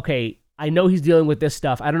it's like, okay, I know he's dealing with this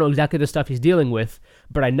stuff. I don't know exactly the stuff he's dealing with,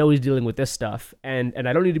 but I know he's dealing with this stuff, and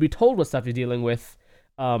I don't need to be told what stuff he's dealing with.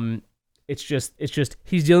 It's just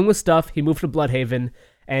he's dealing with stuff. He moved to Bloodhaven,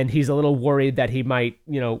 and he's a little worried that he might,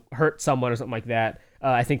 hurt someone or something like that.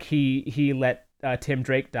 I think he let Tim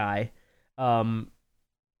Drake die. Although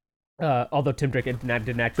Tim Drake didn't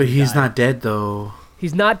actually. But he's die. not dead though.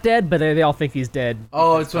 He's not dead, but they all think he's dead.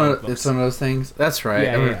 Oh, it's one of those things. That's right.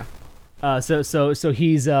 Yeah. So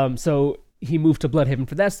he's so he moved to Bloodhaven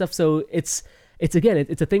for that stuff. So it's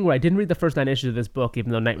a thing where I didn't read the first 9 issues of this book,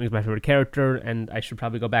 even though Nightwing's my favorite character, and I should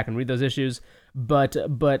probably go back and read those issues. But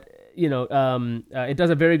it does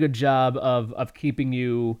a very good job of keeping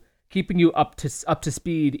you up to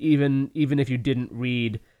speed, even if you didn't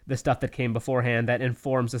read the stuff that came beforehand that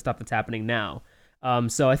informs the stuff that's happening now.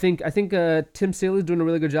 So I think Tim Seeley's doing a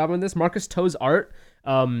really good job on this. Marcus Toe's art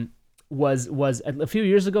was a few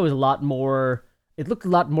years ago was a lot more. It looked a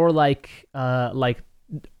lot more like early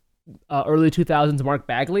 2000s Mark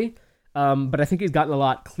Bagley. But I think he's gotten a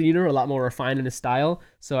lot cleaner, a lot more refined in his style.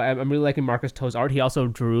 So I'm really liking Marcus Toe's art. He also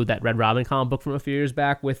drew that Red Robin comic book from a few years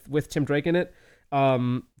back with Tim Drake in it.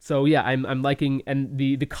 So yeah, I'm liking, and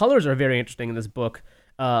the colors are very interesting in this book.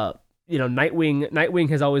 Nightwing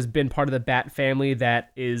has always been part of the Bat family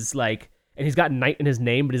that is like, and he's got Night in his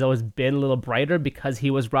name, but he's always been a little brighter because he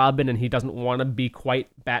was Robin and he doesn't want to be quite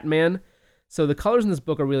Batman. So the colors in this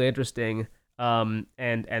book are really interesting. And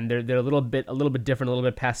they're a little bit different, a little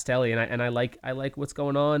bit pastel-y, and I like what's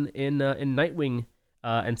going on in Nightwing.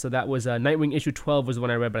 And so that was Nightwing issue 12 was the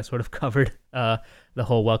one I read, but I sort of covered the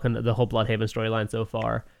whole Bloodhaven storyline so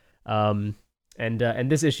far. And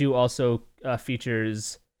this issue also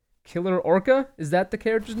features Killer Orca. Is that the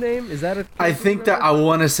character's name? Is that a? I think that I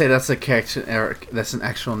want to say that's a character, Eric. That's an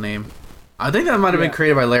actual name. I think that might have been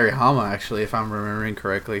created by Larry Hama, actually, if I'm remembering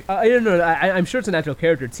correctly. I don't know. I'm sure it's a natural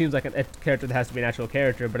character. It seems like a character that has to be a natural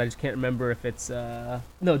character, but I just can't remember if it's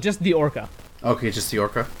no, just the Orca. Okay, just the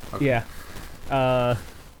Orca. Okay. Yeah.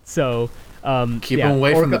 Keep him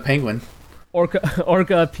away from the Penguin.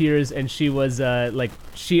 Orca appears, and she was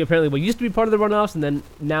she apparently used to be part of the Runoffs, and then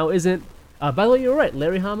now isn't. By the way, you're right.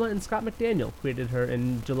 Larry Hama and Scott McDaniel created her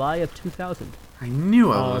in July of 2000. I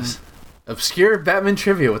knew I was. Obscure Batman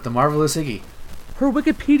trivia with the marvelous Iggy. Her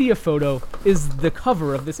Wikipedia photo is the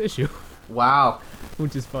cover of this issue. Wow.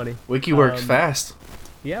 Which is funny. Wiki works fast.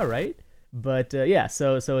 Yeah, right? But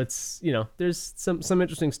so it's, there's some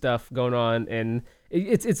interesting stuff going on, and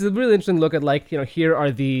it's a really interesting look at, here are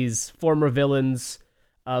these former villains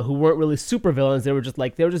who weren't really super villains. They were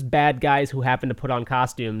just bad guys who happened to put on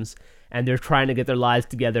costumes, and they're trying to get their lives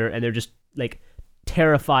together, and they're just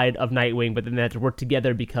terrified of Nightwing, but then they have to work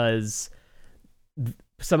together because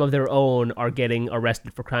some of their own are getting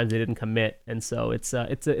arrested for crimes they didn't commit. And so it's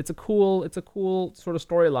a cool sort of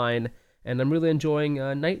storyline, and I'm really enjoying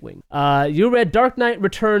Nightwing. You read Dark Knight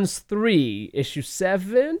Returns 3, issue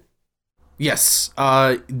 7? Yes.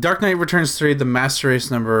 Dark Knight Returns 3, the Master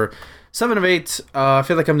Race number 7 of 8. I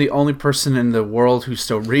feel like I'm the only person in the world who's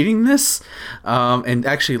still reading this and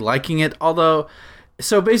actually liking it, although.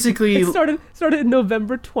 So basically, it started in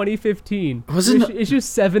November 2015. Was it issue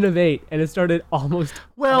 7 of 8, and it started almost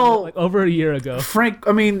over a year ago. Frank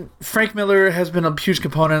Miller has been a huge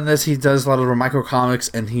component in this. He does a lot of the micro comics,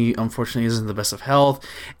 and he unfortunately isn't the best of health.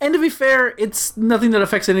 And to be fair, it's nothing that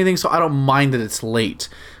affects anything, so I don't mind that it's late.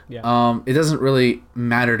 Yeah. It doesn't really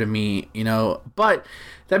matter to me, But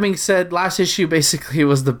that being said, last issue basically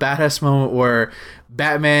was the badass moment where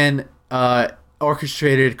Batman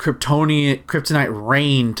orchestrated kryptonite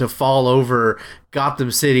rain to fall over Gotham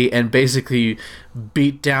City and basically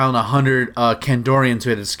beat down 100 Kandorians who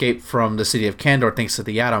had escaped from the city of Kandor thanks to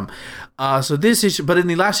the Atom. So this issue, but in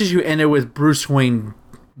the last issue, ended with Bruce Wayne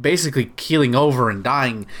basically keeling over and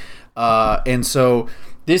dying. And so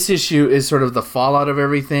this issue is sort of the fallout of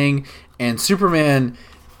everything. And Superman,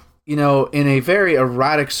 in a very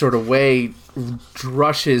erratic sort of way,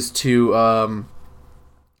 rushes to.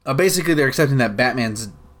 Basically, they're accepting that Batman's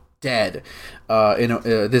dead.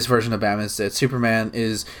 This version of Batman's dead. Superman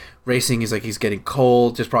is racing. He's getting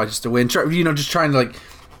cold, probably just to win. Just trying to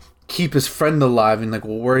keep his friend alive. And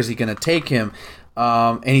where is he gonna take him?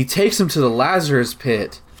 And he takes him to the Lazarus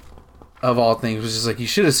Pit, of all things, which is you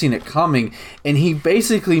should have seen it coming. And he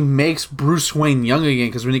basically makes Bruce Wayne young again,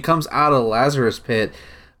 because when he comes out of the Lazarus Pit,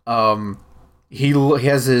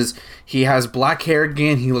 he has black hair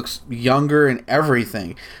again. He looks younger and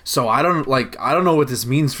everything. So I don't know what this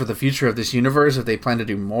means for the future of this universe, if they plan to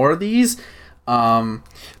do more of these.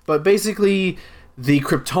 But basically, the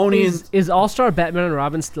Kryptonians is All-Star Batman and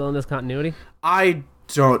Robin still in this continuity? I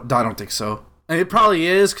don't think so. And it probably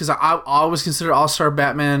is, because I always consider All-Star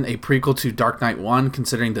Batman a prequel to Dark Knight 1,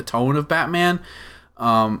 considering the tone of Batman.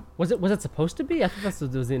 Was it supposed to be? I think that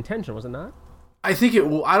was the intention, was it not? I think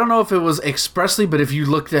I don't know if it was expressly, but if you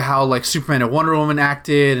looked at how like Superman and Wonder Woman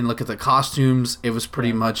acted and look at the costumes, it was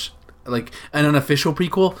pretty much like an unofficial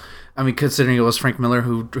prequel. I mean, considering it was Frank Miller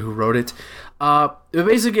who wrote it.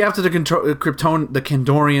 Basically, after the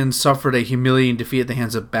Kandorians suffered a humiliating defeat at the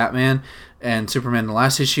hands of Batman and Superman in the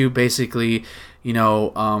last issue, basically,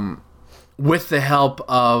 with the help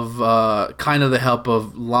of the help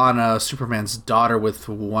of Lana, Superman's daughter, with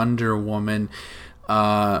Wonder Woman,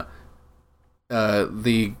 the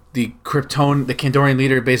Kandorian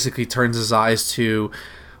leader basically turns his eyes to,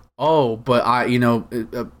 but I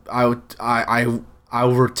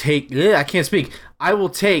will take. I can't speak. I will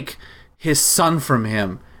take his son from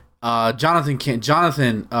him. Jonathan,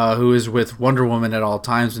 who is with Wonder Woman at all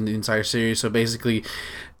times in the entire series. So basically,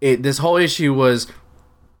 this whole issue was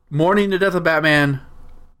mourning the death of Batman.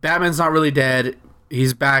 Batman's not really dead.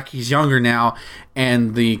 He's back. He's younger now,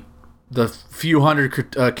 and the few hundred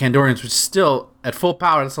Kandorians, which is still at full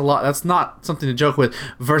power. That's a lot. That's not something to joke with.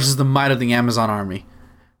 Versus the might of the Amazon army.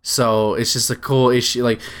 So it's just a cool issue.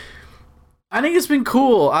 Like, I think it's been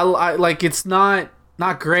cool. I like. It's not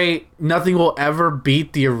great. Nothing will ever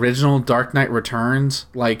beat the original Dark Knight Returns.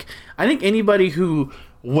 Like, I think anybody who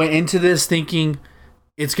went into this thinking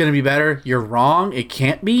it's going to be better, you're wrong. It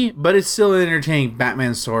can't be, but it's still an entertaining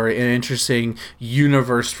Batman story, an interesting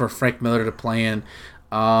universe for Frank Miller to play in.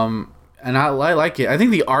 And I like it. I think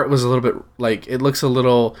the art was a little bit like, it looks a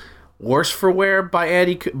little worse for wear by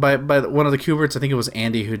Andy, by one of the Kuberts. I think it was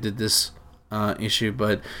Andy who did this issue,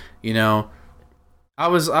 but I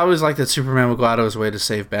always like that Superman will go out of his way to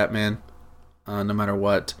save Batman, no matter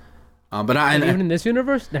what. But even in this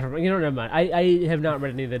universe, never mind. I have not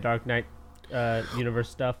read any of the Dark Knight universe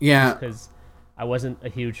stuff. Yeah, because I wasn't a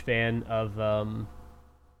huge fan of.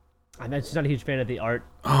 I'm just not a huge fan of the art.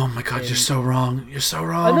 Oh my God, you're so wrong. You're so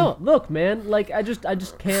wrong. I know. Look, man. Like, I just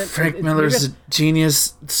can't. Frank Miller's a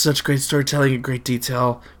genius. Such great storytelling and great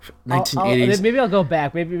detail. 1980s. Maybe I'll go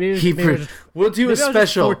back. Maybe we'll do a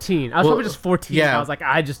special. I was 14. I was probably just 14. Yeah. I was like,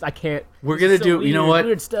 I can't. We're gonna do. Weird, you know what?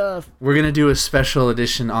 Weird stuff. We're gonna do a special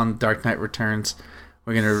edition on Dark Knight Returns.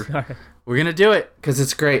 We're gonna do it because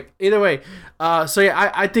it's great. Either way, so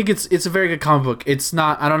yeah, I think it's a very good comic book. It's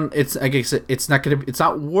not. I guess it's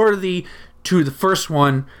not worthy to the first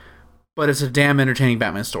one, but it's a damn entertaining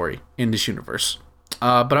Batman story in this universe.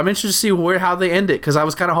 But I'm interested to see how they end it, because I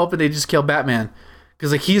was kind of hoping they just kill Batman,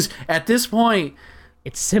 because like he's at this point.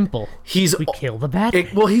 It's simple. We kill the Batman.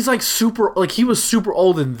 He's like super. Like, he was super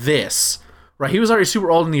old in this, right? He was already super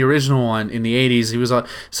old in the original one in the 80s. He was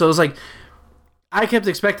so it was like. I kept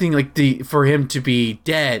expecting for him to be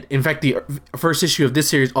dead. In fact, the first issue of this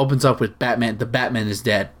series opens up with Batman. The Batman is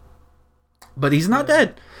dead, but he's not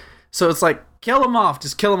dead. So it's like, kill him off.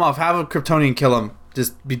 Just kill him off. Have a Kryptonian kill him.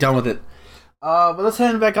 Just be done with it. But let's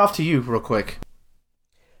hand it back off to you real quick.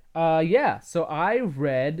 Yeah. So I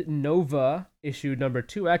read Nova issue number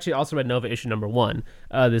 2. Actually, I also read Nova issue number 1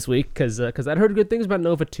 this week because I'd heard good things about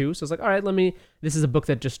Nova 2. So I was like, all right, this is a book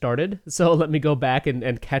that just started, so let me go back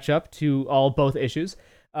and catch up to both issues.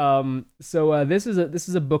 So this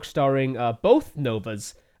is a book starring both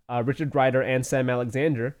Novas, Richard Rider and Sam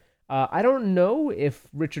Alexander. I don't know if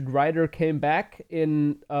Richard Rider came back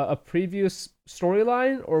in a previous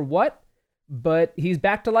storyline or what, but he's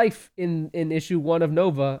back to life in issue 1 of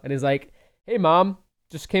Nova, and is like, hey mom,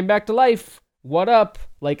 just came back to life. What up?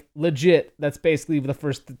 Like, legit. That's basically the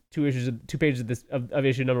first two pages of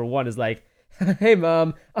issue number 1 is like, hey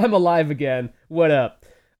mom, I'm alive again. What up?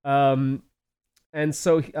 And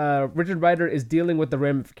so Richard Rider is dealing with the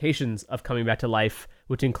ramifications of coming back to life,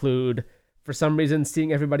 which include, for some reason,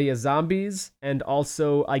 seeing everybody as zombies, and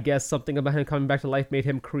also, I guess, something about him coming back to life made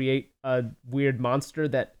him create a weird monster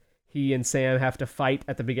that he and Sam have to fight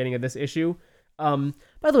at the beginning of this issue.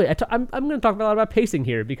 By the way, I'm going to talk a lot about pacing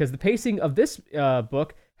here, because the pacing of this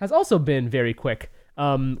book has also been very quick.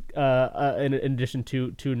 In addition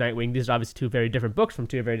to Nightwing, these are obviously 2 very different books from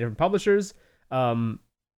 2 very different publishers.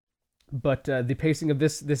 But the pacing of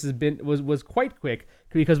this was quite quick,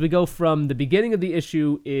 because we go from the beginning of the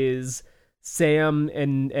issue is Sam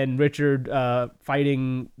and Richard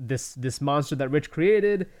fighting this monster that Rich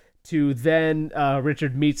created, to then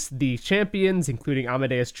Richard meets the champions, including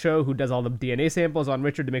Amadeus Cho, who does all the DNA samples on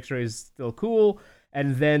Richard to make sure he's still cool.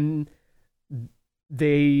 And then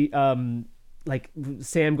they,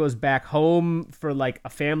 Sam goes back home for, like, a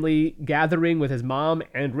family gathering with his mom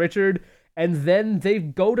and Richard. And then they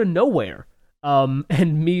go to nowhere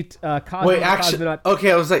and meet Cosmo. Wait, actually,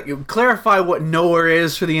 okay, I was like, clarify what nowhere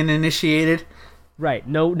is for the uninitiated. Right.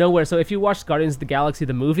 No, nowhere. So if you watch Guardians of the Galaxy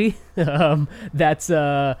the movie, that's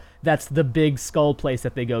the big skull place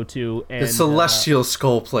that they go to, and The Celestial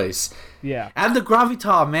Skull place. yeah, And the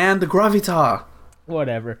Gravitar, man, the Gravitar.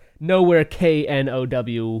 whatever. Nowhere.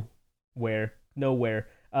 KNOW. Where? Nowhere.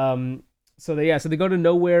 So they go to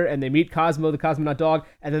Nowhere and they meet Cosmo, the Cosmonaut dog,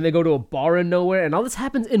 and then they go to a bar in Nowhere, and all this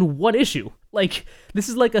happens in one issue. Like, this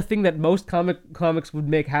is like a thing that most comics would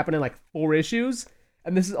make happen in like 4 issues.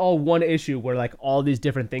 And this is all one issue where like all these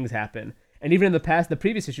different things happen. And even in the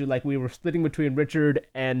previous issue, like we were splitting between Richard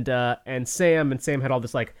and Sam, and Sam had all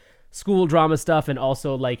this like school drama stuff, and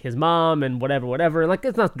also like his mom and whatever. Like,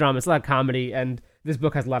 it's not drama, it's a lot of comedy, and this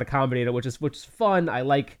book has a lot of comedy in it, which is fun. I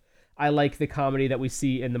like the comedy that we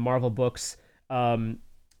see in the Marvel books.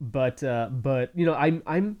 But you know,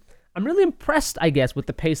 I'm really impressed, I guess, with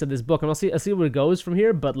the pace of this book, and I'll see where it goes from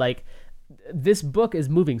here. But like, this book is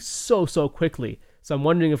moving so quickly. So I'm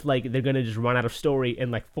wondering if like they're gonna just run out of story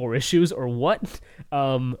in like 4 issues or what.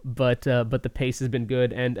 But the pace has been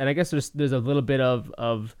good, and I guess there's a little bit of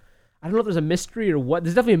I don't know if there's a mystery or what.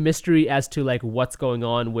 There's definitely a mystery as to like what's going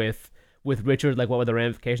on with Richard, like what were the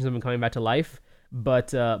ramifications of him coming back to life.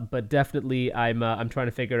 But definitely I'm trying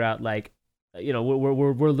to figure out, like, you know,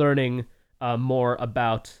 we're learning more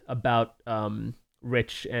about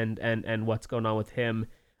Rich and what's going on with him.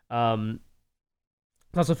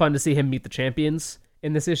 It's also fun to see him meet the champions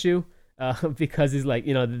in this issue, because he's like,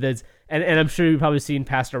 you know, there's and I'm sure you've probably seen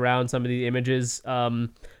passed around some of the images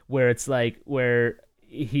where it's like where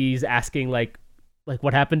he's asking like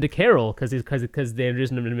what happened to Carol, because they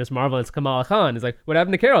introduced him to Miss Marvel, and it's Kamala Khan. He's like, what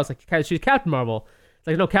happened to Carol? It's like, she's Captain Marvel. It's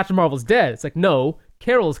like, no, Captain Marvel's dead. It's like, no,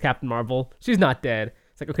 Carol's Captain Marvel. She's not dead.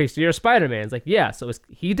 It's like, okay, so you're Spider-Man. It's like, yeah, so is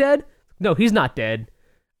he dead? No, he's not dead.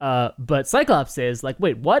 But Cyclops is like,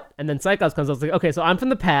 wait, what? And then Cyclops comes out, like, okay, so I'm from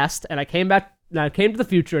the past, and I came back, and I came to the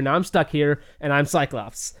future, and now I'm stuck here, and I'm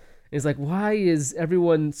Cyclops. And he's like, why is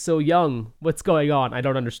everyone so young? What's going on? I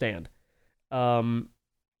don't understand.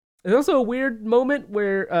 There's also a weird moment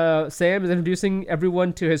where Sam is introducing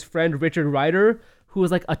everyone to his friend Richard Rider, who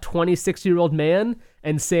is like a 26-year-old man,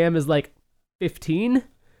 and Sam is like 15.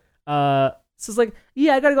 So it's like,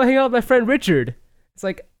 yeah, I gotta go hang out with my friend Richard. It's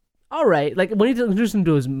like, all right. Like, when he introduced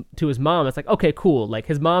him to his mom, it's like, okay, cool. Like,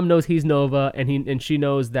 his mom knows he's Nova, and she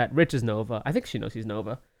knows that Rich is Nova. I think she knows he's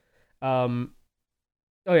Nova. Oh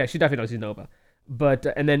yeah, she definitely knows he's Nova. But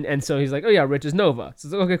and so he's like, oh yeah, Rich is Nova. So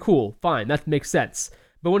it's like, okay, cool, fine, that makes sense.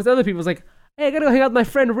 But when it's other people's like, hey, I gotta go hang out with my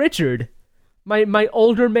friend Richard, my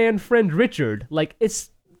older man friend Richard. Like,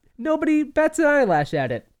 it's nobody bats an eyelash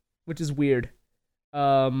at it, which is weird.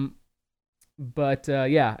 But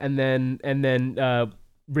yeah, and then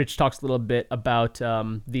Rich talks a little bit about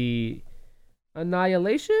the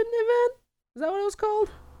Annihilation event. Is that what it was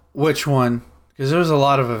called? Which one? Because there was a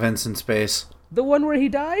lot of events in space. The one where he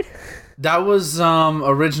died? That was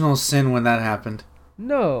Original Sin when that happened.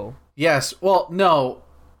 No. Yes. Well, no.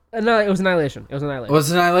 No, it was Annihilation. It was Annihilation.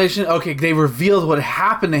 Was it Annihilation? Okay, they revealed what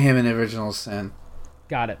happened to him in Original Sin.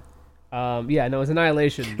 Got it. Yeah, no, it was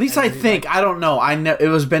Annihilation. At least I think. I don't know. It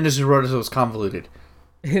was Bendis who wrote it, so it was convoluted.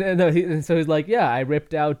 No, so he's like, yeah, I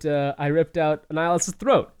ripped out Annihilus'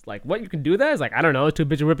 throat. It's like, what, you can do that? It's like, I don't know, too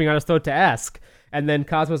busy ripping out his throat to ask. And then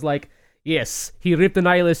Cosmo's like, yes, he ripped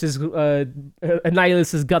Annihilus's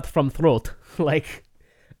gut from throat. Like,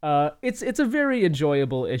 it's a very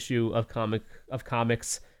enjoyable issue of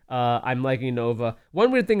comics. I'm liking Nova.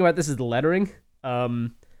 One weird thing about this is the lettering.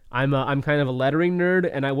 I'm kind of a lettering nerd,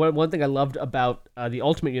 and one thing I loved about the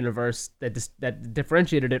Ultimate Universe that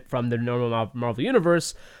differentiated it from the normal Marvel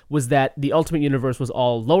Universe was that the Ultimate Universe was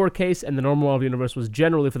all lowercase, and the normal Marvel Universe was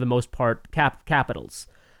generally, for the most part, capitals.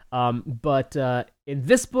 But in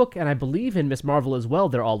this book, and I believe in Miss Marvel as well,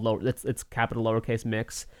 they're all lower. It's capital lowercase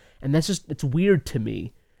mix, and it's weird to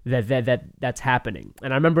me that's happening.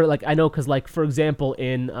 And I remember, like, I know because, like, for example,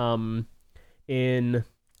 in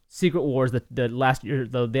Secret Wars, the last year,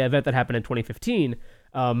 the event that happened in 2015,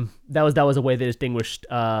 that was a way they distinguished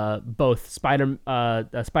both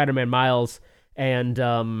Spider-Man Miles and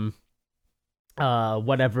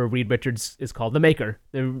whatever Reed Richards is called, the Maker.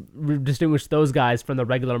 They distinguished those guys from the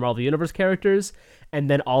regular Marvel Universe characters, and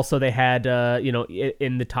then also they had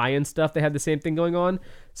in the tie-in stuff they had the same thing going on.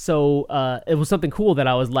 So it was something cool that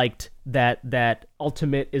I was liked that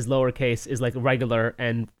Ultimate is lowercase, is like regular,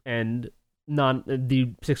 and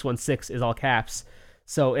the 616 is all caps.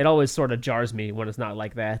 So it always sort of jars me when it's not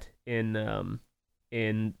like that in a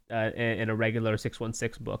regular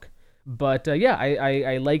 616 book. But yeah,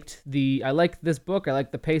 I liked this book. I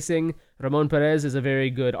liked the pacing. Ramon Perez is a very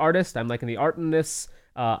good artist. I'm liking the art in this.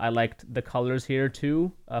 I liked the colors here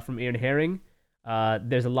too, from Ian Herring.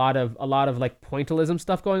 There's a lot of like pointillism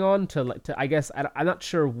stuff going on to I guess I'm not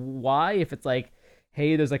sure why, if it's like,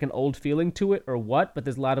 hey, there's like an old feeling to it or what, but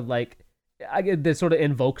there's a lot of like this sort of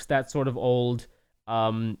invokes that sort of old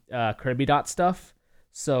Kirby dot stuff.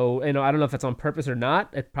 So I don't know if that's on purpose or not.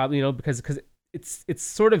 It probably because it's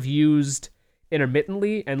sort of used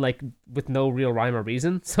intermittently and like with no real rhyme or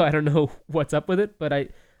reason. So I don't know what's up with it, but I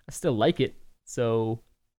still like it. So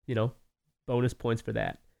bonus points for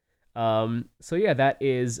that. So yeah, that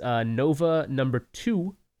is Nova number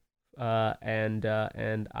 2. And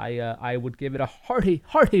I would give it a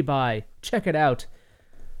hearty buy. Check it out.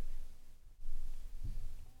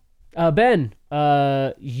 Ben,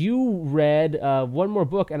 you read one more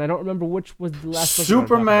book, and I don't remember which was the last book.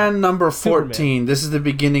 Superman number 14. Superman. This is the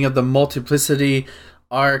beginning of the Multiplicity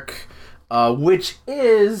arc, which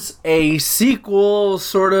is a sequel,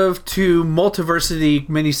 sort of, to Multiversity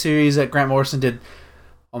miniseries that Grant Morrison did.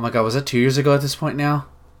 Oh my God, was that 2 years ago at this point now?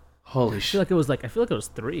 Holy shit. I feel like it was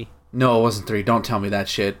 3. No, it wasn't 3. Don't tell me that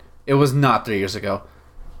shit. It was not 3 years ago.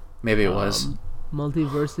 Maybe it was.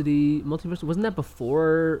 Multiversity, wasn't that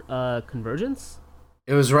before Convergence?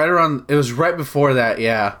 It was right before that,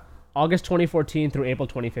 yeah. August 2014 through April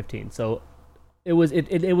 2015. So it was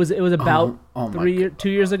about 2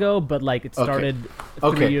 years ago, but like it started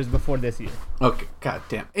 3 years before this year. Okay, god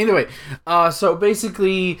damn. Anyway, so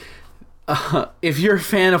basically, if you're a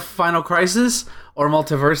fan of Final Crisis or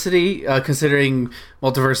Multiversity, considering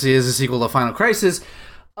Multiversity is a sequel to Final Crisis,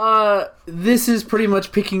 this is pretty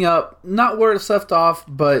much picking up not where it's left off,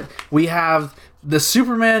 but we have the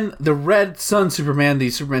Superman, the Red Sun Superman, the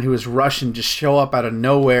Superman who is Russian, just show up out of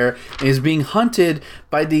nowhere and is being hunted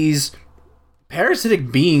by these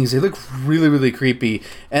parasitic beings. They look really, really creepy,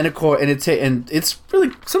 and it's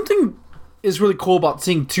really something is really cool about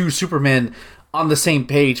seeing two Supermen on the same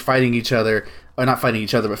page fighting each other, or not fighting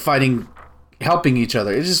each other, but helping each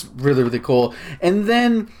other. It's just really, really cool. And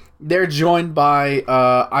then they're joined by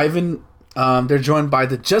Ivan. They're joined by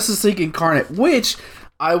the Justice League Incarnate, which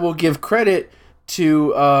I will give credit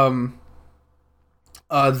to.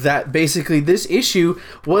 That basically this issue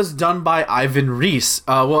was done by Ivan Reis.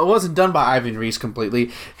 Well, it wasn't done by Ivan Reis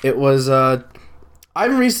completely. It was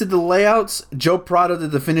Ivan Reis did the layouts. Joe Prado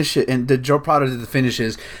did the finishes.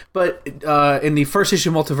 But in the first issue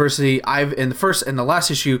of Multiversity, in the first and the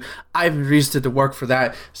last issue, Ivan Reis did the work for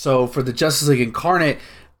that. So for the Justice League Incarnate,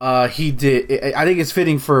 he did. I think it's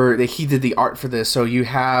fitting that he did the art for this. So you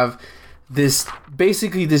have this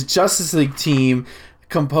Justice League team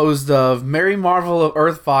composed of Mary Marvel of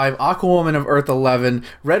Earth 5, Aquawoman of Earth 11,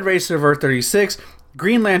 Red Racer of Earth 36,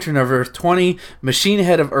 Green Lantern of Earth 20, Machine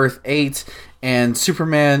Head of Earth 8, and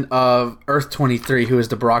Superman of Earth 23, who is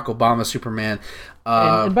the Barack Obama Superman.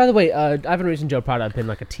 And by the way, Ivan Reis and Joe Prado have been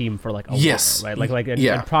like a team for like a while, right?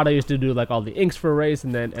 And Prado used to do like all the inks for Race,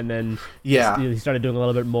 and then he started doing a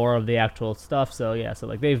little bit more of the actual stuff. So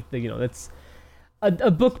like it's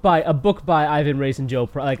a book by Ivan Reis and Joe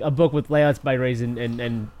Prado, like a book with layouts by Reis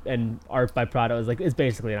and art by Prado is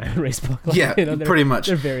basically an Ivan Reis book. Like, pretty much.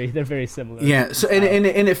 They're very similar. Yeah. So and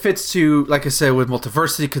it fits to, like I said, with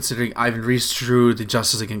Multiversity, considering Ivan Reis drew the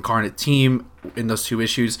Justice League Incarnate team in those 2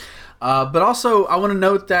 issues. But also I want to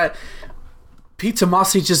note that Pete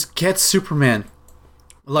Tomasi just gets Superman,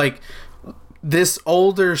 like this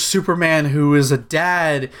older Superman who is a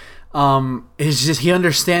dad. He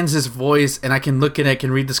understands his voice, and I can look at it, I can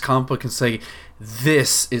read this comic book and say,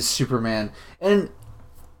 this is Superman. And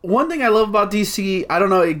one thing I love about DC, I don't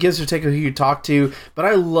know, it gives or take who you talk to, but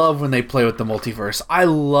I love when they play with the multiverse. I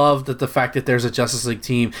love the fact that there's a Justice League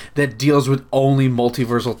team that deals with only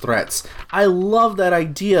multiversal threats. I love that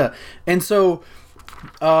idea. And so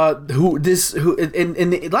in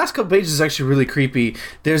the last couple pages is actually really creepy.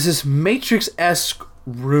 There's this Matrix-esque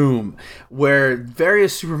room where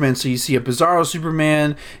various Supermen, so you see a Bizarro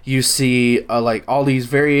Superman, you see like all these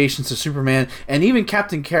variations of Superman, and even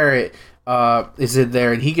Captain Carrot is in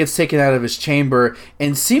there, and he gets taken out of his chamber,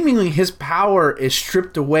 and seemingly his power is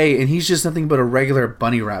stripped away, and he's just nothing but a regular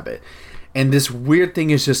bunny rabbit, and this weird thing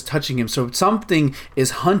is just touching him. So something is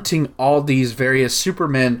hunting all these various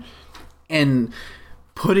Supermen and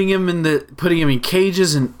putting him in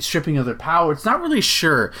cages and stripping of their power. It's not really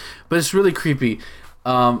sure, but it's really creepy.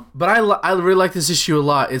 But I really like this issue a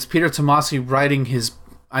lot. It's Peter Tomasi writing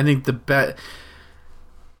the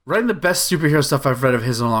best superhero stuff I've read of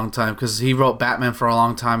his in a long time, because he wrote Batman for a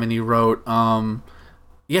long time, and he wrote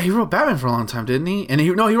he wrote Batman for a long time, didn't he? And he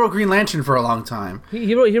wrote Green Lantern for a long time.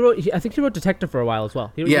 He wrote I think he wrote Detective for a while as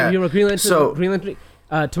well. He wrote Green Lantern. Green Lantern.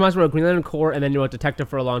 Tomás wrote Green Lantern Corps, and then you wrote Detective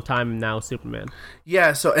for a long time, and now Superman.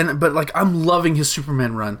 Yeah. So but like I'm loving his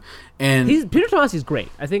Superman run, and Peter Tomasi's great.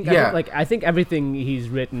 I think Yeah. I think everything he's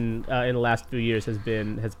written in the last few years has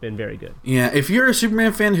been very good. yeah, if you're a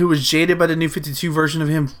Superman fan who was jaded by the New 52 version of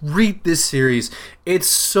him, read this series. It's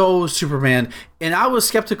so Superman, and I was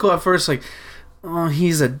skeptical at first, like. Oh,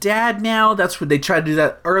 he's a dad now. That's what they tried to do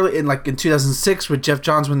that early in 2006 with Jeff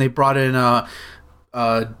Johns when they brought in General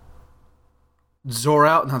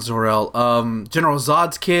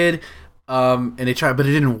Zod's kid, and they tried, but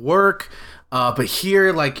it didn't work. But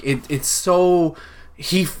here, it's so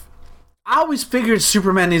I always figured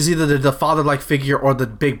Superman is either the father-like figure or the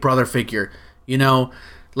big brother figure. You know,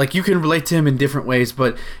 like you can relate to him in different ways.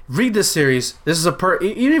 But read this series. This is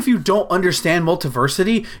even if you don't understand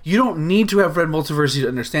Multiversity, you don't need to have read Multiversity to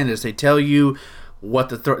understand this. They tell you what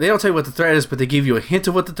they don't tell you what the threat is, but they give you a hint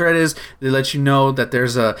of what the threat is. They let you know that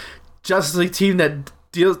there's a Justice League team that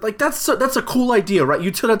deals that's a cool idea, right? You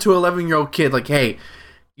tell that to an 11-year-old kid, like, hey,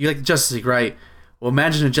 you like the Justice League, right? Well,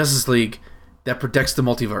 imagine a Justice League that protects the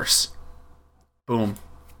multiverse. Boom,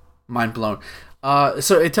 mind blown.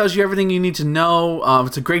 So it tells you everything you need to know.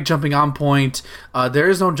 It's a great jumping on point. There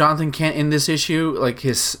is no Jonathan Kent in this issue, like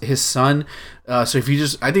his son. So if you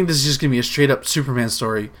I think this is just gonna be a straight up Superman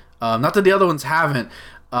story. Not that the other ones haven't,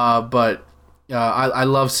 but. I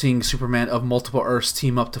love seeing Superman of multiple Earths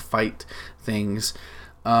team up to fight things.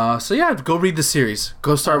 So yeah, go read the series.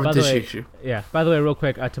 Go start with this issue. Yeah. By the way, real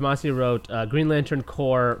quick, Tomasi wrote Green Lantern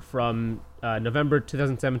Corps from November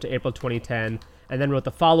 2007 to April 2010, and then wrote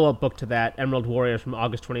the follow-up book to that, Emerald Warriors, from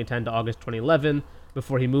August 2010 to August 2011.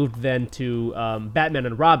 Before he moved then to Batman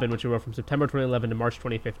and Robin, which he wrote from September 2011 to March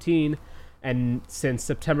 2015, and since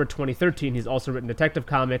September 2013, he's also written Detective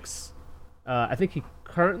Comics. I think he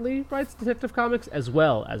currently writes Detective Comics as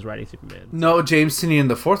well as writing Superman. No, James Tynion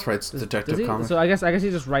the Fourth writes Detective Comics. So I guess he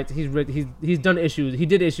just writes. He's done issues. He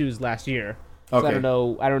did issues last year. So Okay. I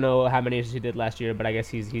don't know how many issues he did last year, but I guess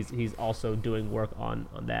he's also doing work on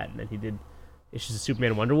that. And then he did issues of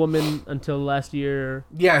Superman, Wonder Woman until last year.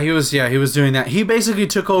 Yeah, he was doing that. He basically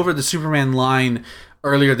took over the Superman line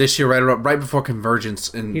earlier this year, right before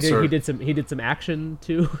Convergence, and He did some action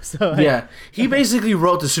too. So yeah, he basically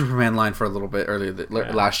wrote the Superman line for a little bit earlier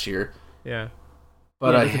last year. Yeah.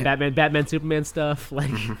 But some Batman, Superman stuff. Like,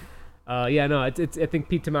 it's I think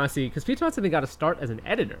Pete Tomasi, because Pete Tomasi got to start as an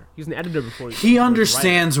editor. He was an editor before. He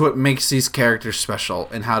understands what makes these characters special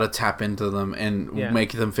and how to tap into them and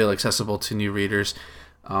make them feel accessible to new readers.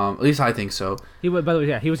 At least I think so. By the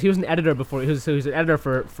way, he was an editor before. He was an editor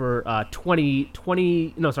for 14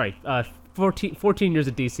 years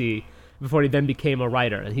at DC before he then became a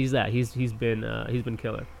writer, and he's been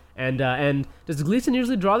killer. And does Gleason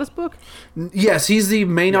usually draw this book? Yes, he's the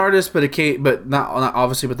main artist, but not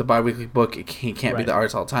obviously with the bi-weekly book. He can't be the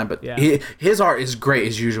artist all the time. But his art is great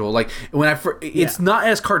as usual. Like it's not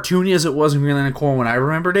as cartoony as it was in Green Lantern Corps when I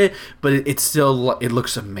remembered it, but it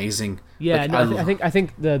looks amazing. Yeah, I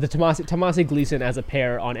think the Tomasi Gleason as a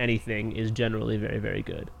pair on anything is generally very, very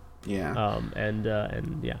good. Yeah.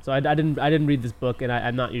 So I didn't read this book, and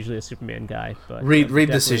I'm not usually a Superman guy, but read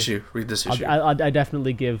this issue. Read this issue. I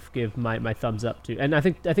definitely give my thumbs up to, and I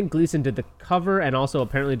think Gleason did the cover and also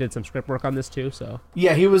apparently did some script work on this too. So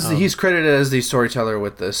yeah, he's credited as the storyteller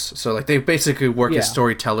with this. So like they basically work as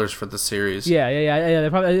storytellers for the series. Yeah.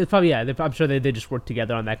 I'm sure they just work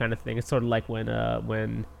together on that kind of thing. It's sort of like when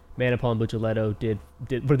Manapul and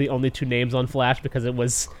Buccellato were the only two names on Flash because it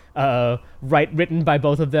was written by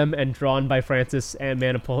both of them and drawn by Francis and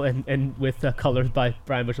Manapul and with colors by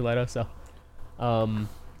Brian Buccellato. So,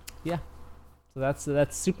 So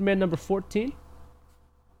that's Superman number 14.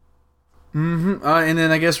 Mm-hmm. And then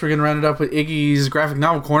I guess we're gonna round it up with Iggy's graphic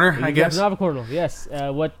novel corner. I guess. Graphic novel corner. Yes.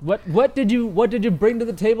 What did you bring to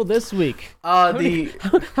the table this week? How many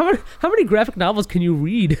graphic novels can you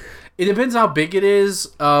read? It depends how big it is.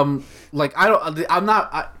 I'm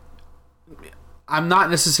not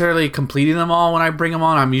necessarily completing them all when I bring them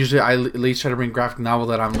on. I at least try to bring a graphic novel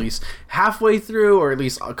that I'm at least halfway through or at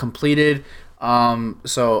least completed.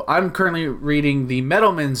 So I'm currently reading the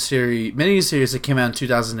Metalman miniseries that came out in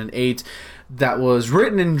 2008 that was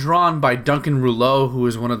written and drawn by Duncan Rouleau, who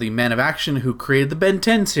is one of the Men of Action who created the Ben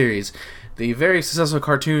 10 series, the very successful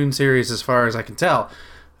cartoon series as far as I can tell.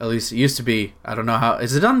 At least it used to be. I don't know how.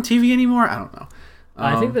 Is it on TV anymore? I don't know.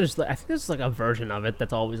 I think there's like a version of it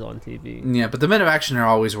that's always on TV. Yeah, but the Men of Action are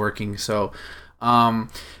always working, so... there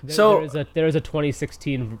is a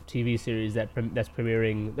 2016 TV series that's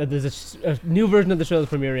premiering. There's a new version of the show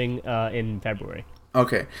that's premiering in February.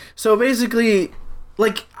 Okay, so basically,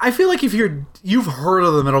 like I feel like if you've heard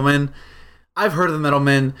of the Middlemen, I've heard of the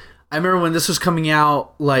Middlemen. I remember when this was coming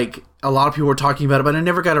out, like, a lot of people were talking about it, but I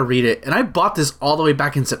never got to read it. And I bought this all the way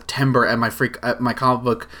back in September at my comic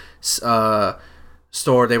book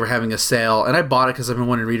store. They were having a sale, and I bought it because I've been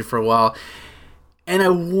wanting to read it for a while. And I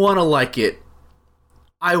want to like it.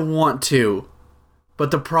 I want to.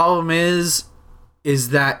 But the problem is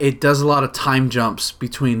that it does a lot of time jumps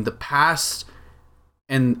between the past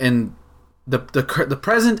and the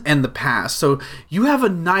present and the past. So you have a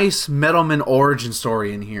nice Metalman origin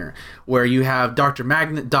story in here where you have Doc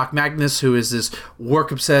Magnus, who is this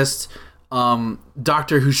work obsessed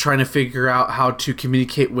doctor who's trying to figure out how to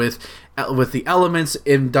communicate with the elements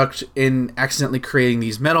in accidentally creating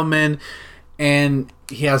these Metalmen, and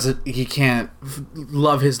he can't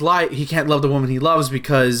love his life. He can't love the woman he loves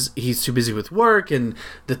because he's too busy with work and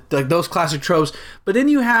those classic tropes. But then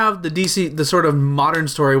you have the sort of modern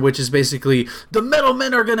story, which is basically the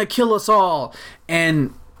Metalmen are gonna kill us all,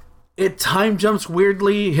 and it time jumps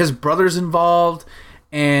weirdly. His brother's involved,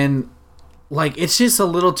 and like, it's just a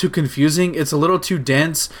little too confusing. It's a little too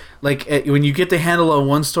dense. Like, when you get the handle on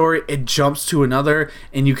one story, it jumps to another,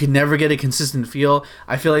 and you can never get a consistent feel.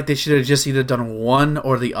 I feel like they should have just either done one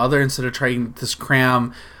or the other instead of trying to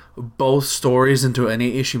cram both stories into an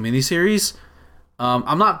 8-issue miniseries.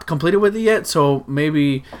 I'm not completed with it yet, so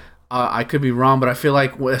maybe I could be wrong, but I feel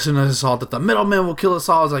like as soon as I saw that the Metalmen will kill us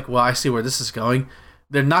all, I was like, well, I see where this is going.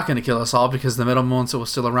 They're not going to kill us all because the Metalmen will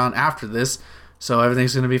still around after this, so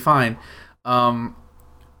everything's going to be fine. But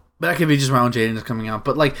that could be just my own jadedness coming out.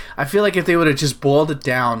 But like, I feel like if they would have just boiled it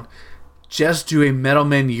down, just do a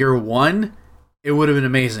Metalman Year 1, it would have been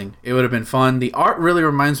amazing. It would have been fun. The art really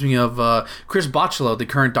reminds me of Chris Bachalo, the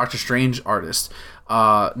current Doctor Strange artist.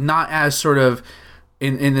 Not as sort of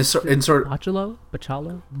in sort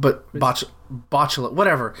Bachalo, but Bachalo,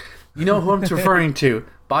 whatever. You know who I'm referring to?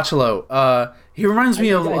 Bachalo. He reminds me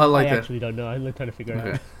of like I actually don't know. I'm trying to figure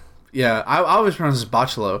it out. Yeah, I always pronounce it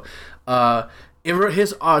Bachalo.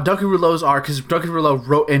 His Duncan Rouleau's art, because Duncan Rouleau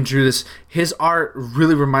wrote and drew this, his art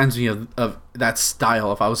really reminds me of that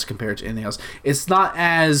style if I was to compare it to anything else. It's not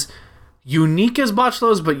as unique as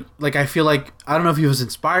Bachalo's, but like, I feel like, I don't know if he was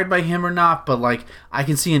inspired by him or not, but like, I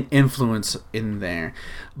can see an influence in there.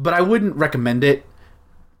 But I wouldn't recommend it.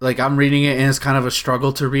 Like, I'm reading it and it's kind of a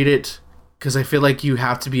struggle to read it, because I feel like you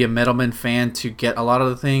have to be a Metalman fan to get a lot of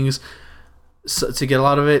the things. To get a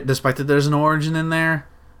lot of it, despite that there's an origin in there,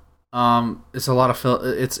 it's a lot of fill.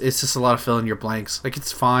 It's just a lot of fill in your blanks. Like,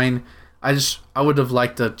 it's fine. I would have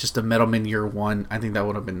liked just a Metalman Year 1. I think that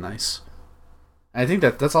would have been nice. I think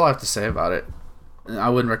that's all I have to say about it. I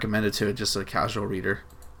wouldn't recommend it to just a casual reader.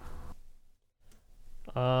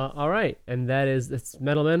 All right, and it's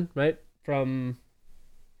Metalman, right? From,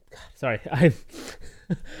 sorry,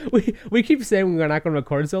 we keep saying we're not going to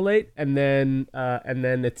record so late, and then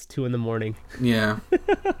it's 2 a.m. Yeah.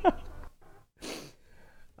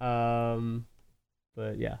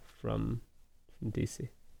 But yeah, from DC.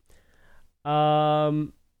 All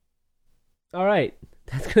right,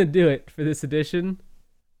 that's gonna do it for this edition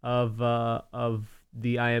of the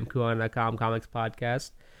IamKuhan.com Comics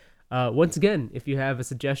Podcast. Once again, if you have a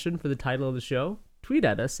suggestion for the title of the show, tweet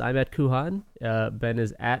at us. I'm at Kuhan. Ben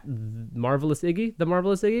is at Marvelous Iggy. The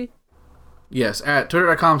Marvelous Iggy? Yes, at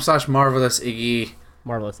twitter.com/MarvelousIggy.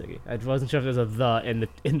 Marvelous Iggy. I wasn't sure if there's a the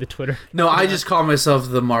in the Twitter. No, I just call myself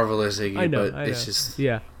the Marvelous Iggy. I know. It's just...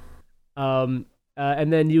 Yeah.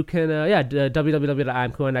 And then you can,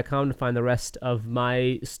 www.imkuhan.com to find the rest of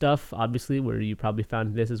my stuff, obviously, where you probably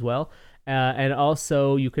found this as well. And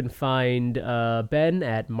also, you can find Ben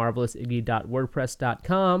at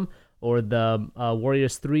marvelousiggy.wordpress.com or the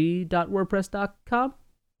warriors3.wordpress.com,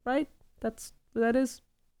 right? That's what that is?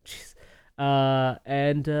 Jeez.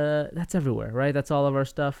 And that's everywhere, right? That's all of our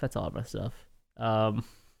stuff.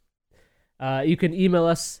 You can email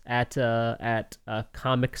us at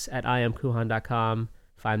comics@imkuhan.com.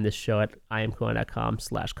 Find this show at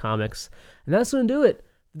imkuhan.com/comics. And that's going to do it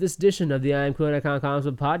for this edition of the imkuhan.com Comics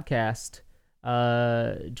Podcast.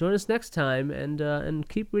 Join us next time and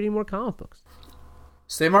keep reading more comic books.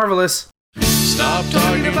 Stay marvelous. Stop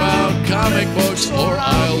talking about comic books or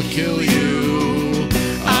I'll kill you.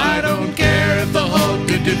 I don't care if the Hulk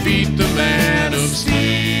could defeat the Man of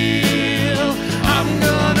Steel. I'm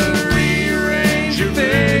gonna rearrange your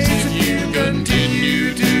face if you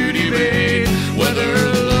continue to debate whether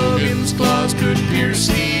Logan's claws could pierce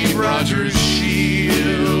Steve Rogers'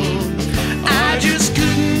 shield. I just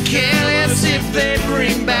couldn't care less if they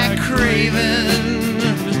bring back Kraven.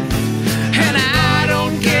 And I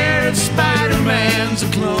don't care if Spider-Man's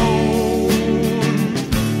a clone.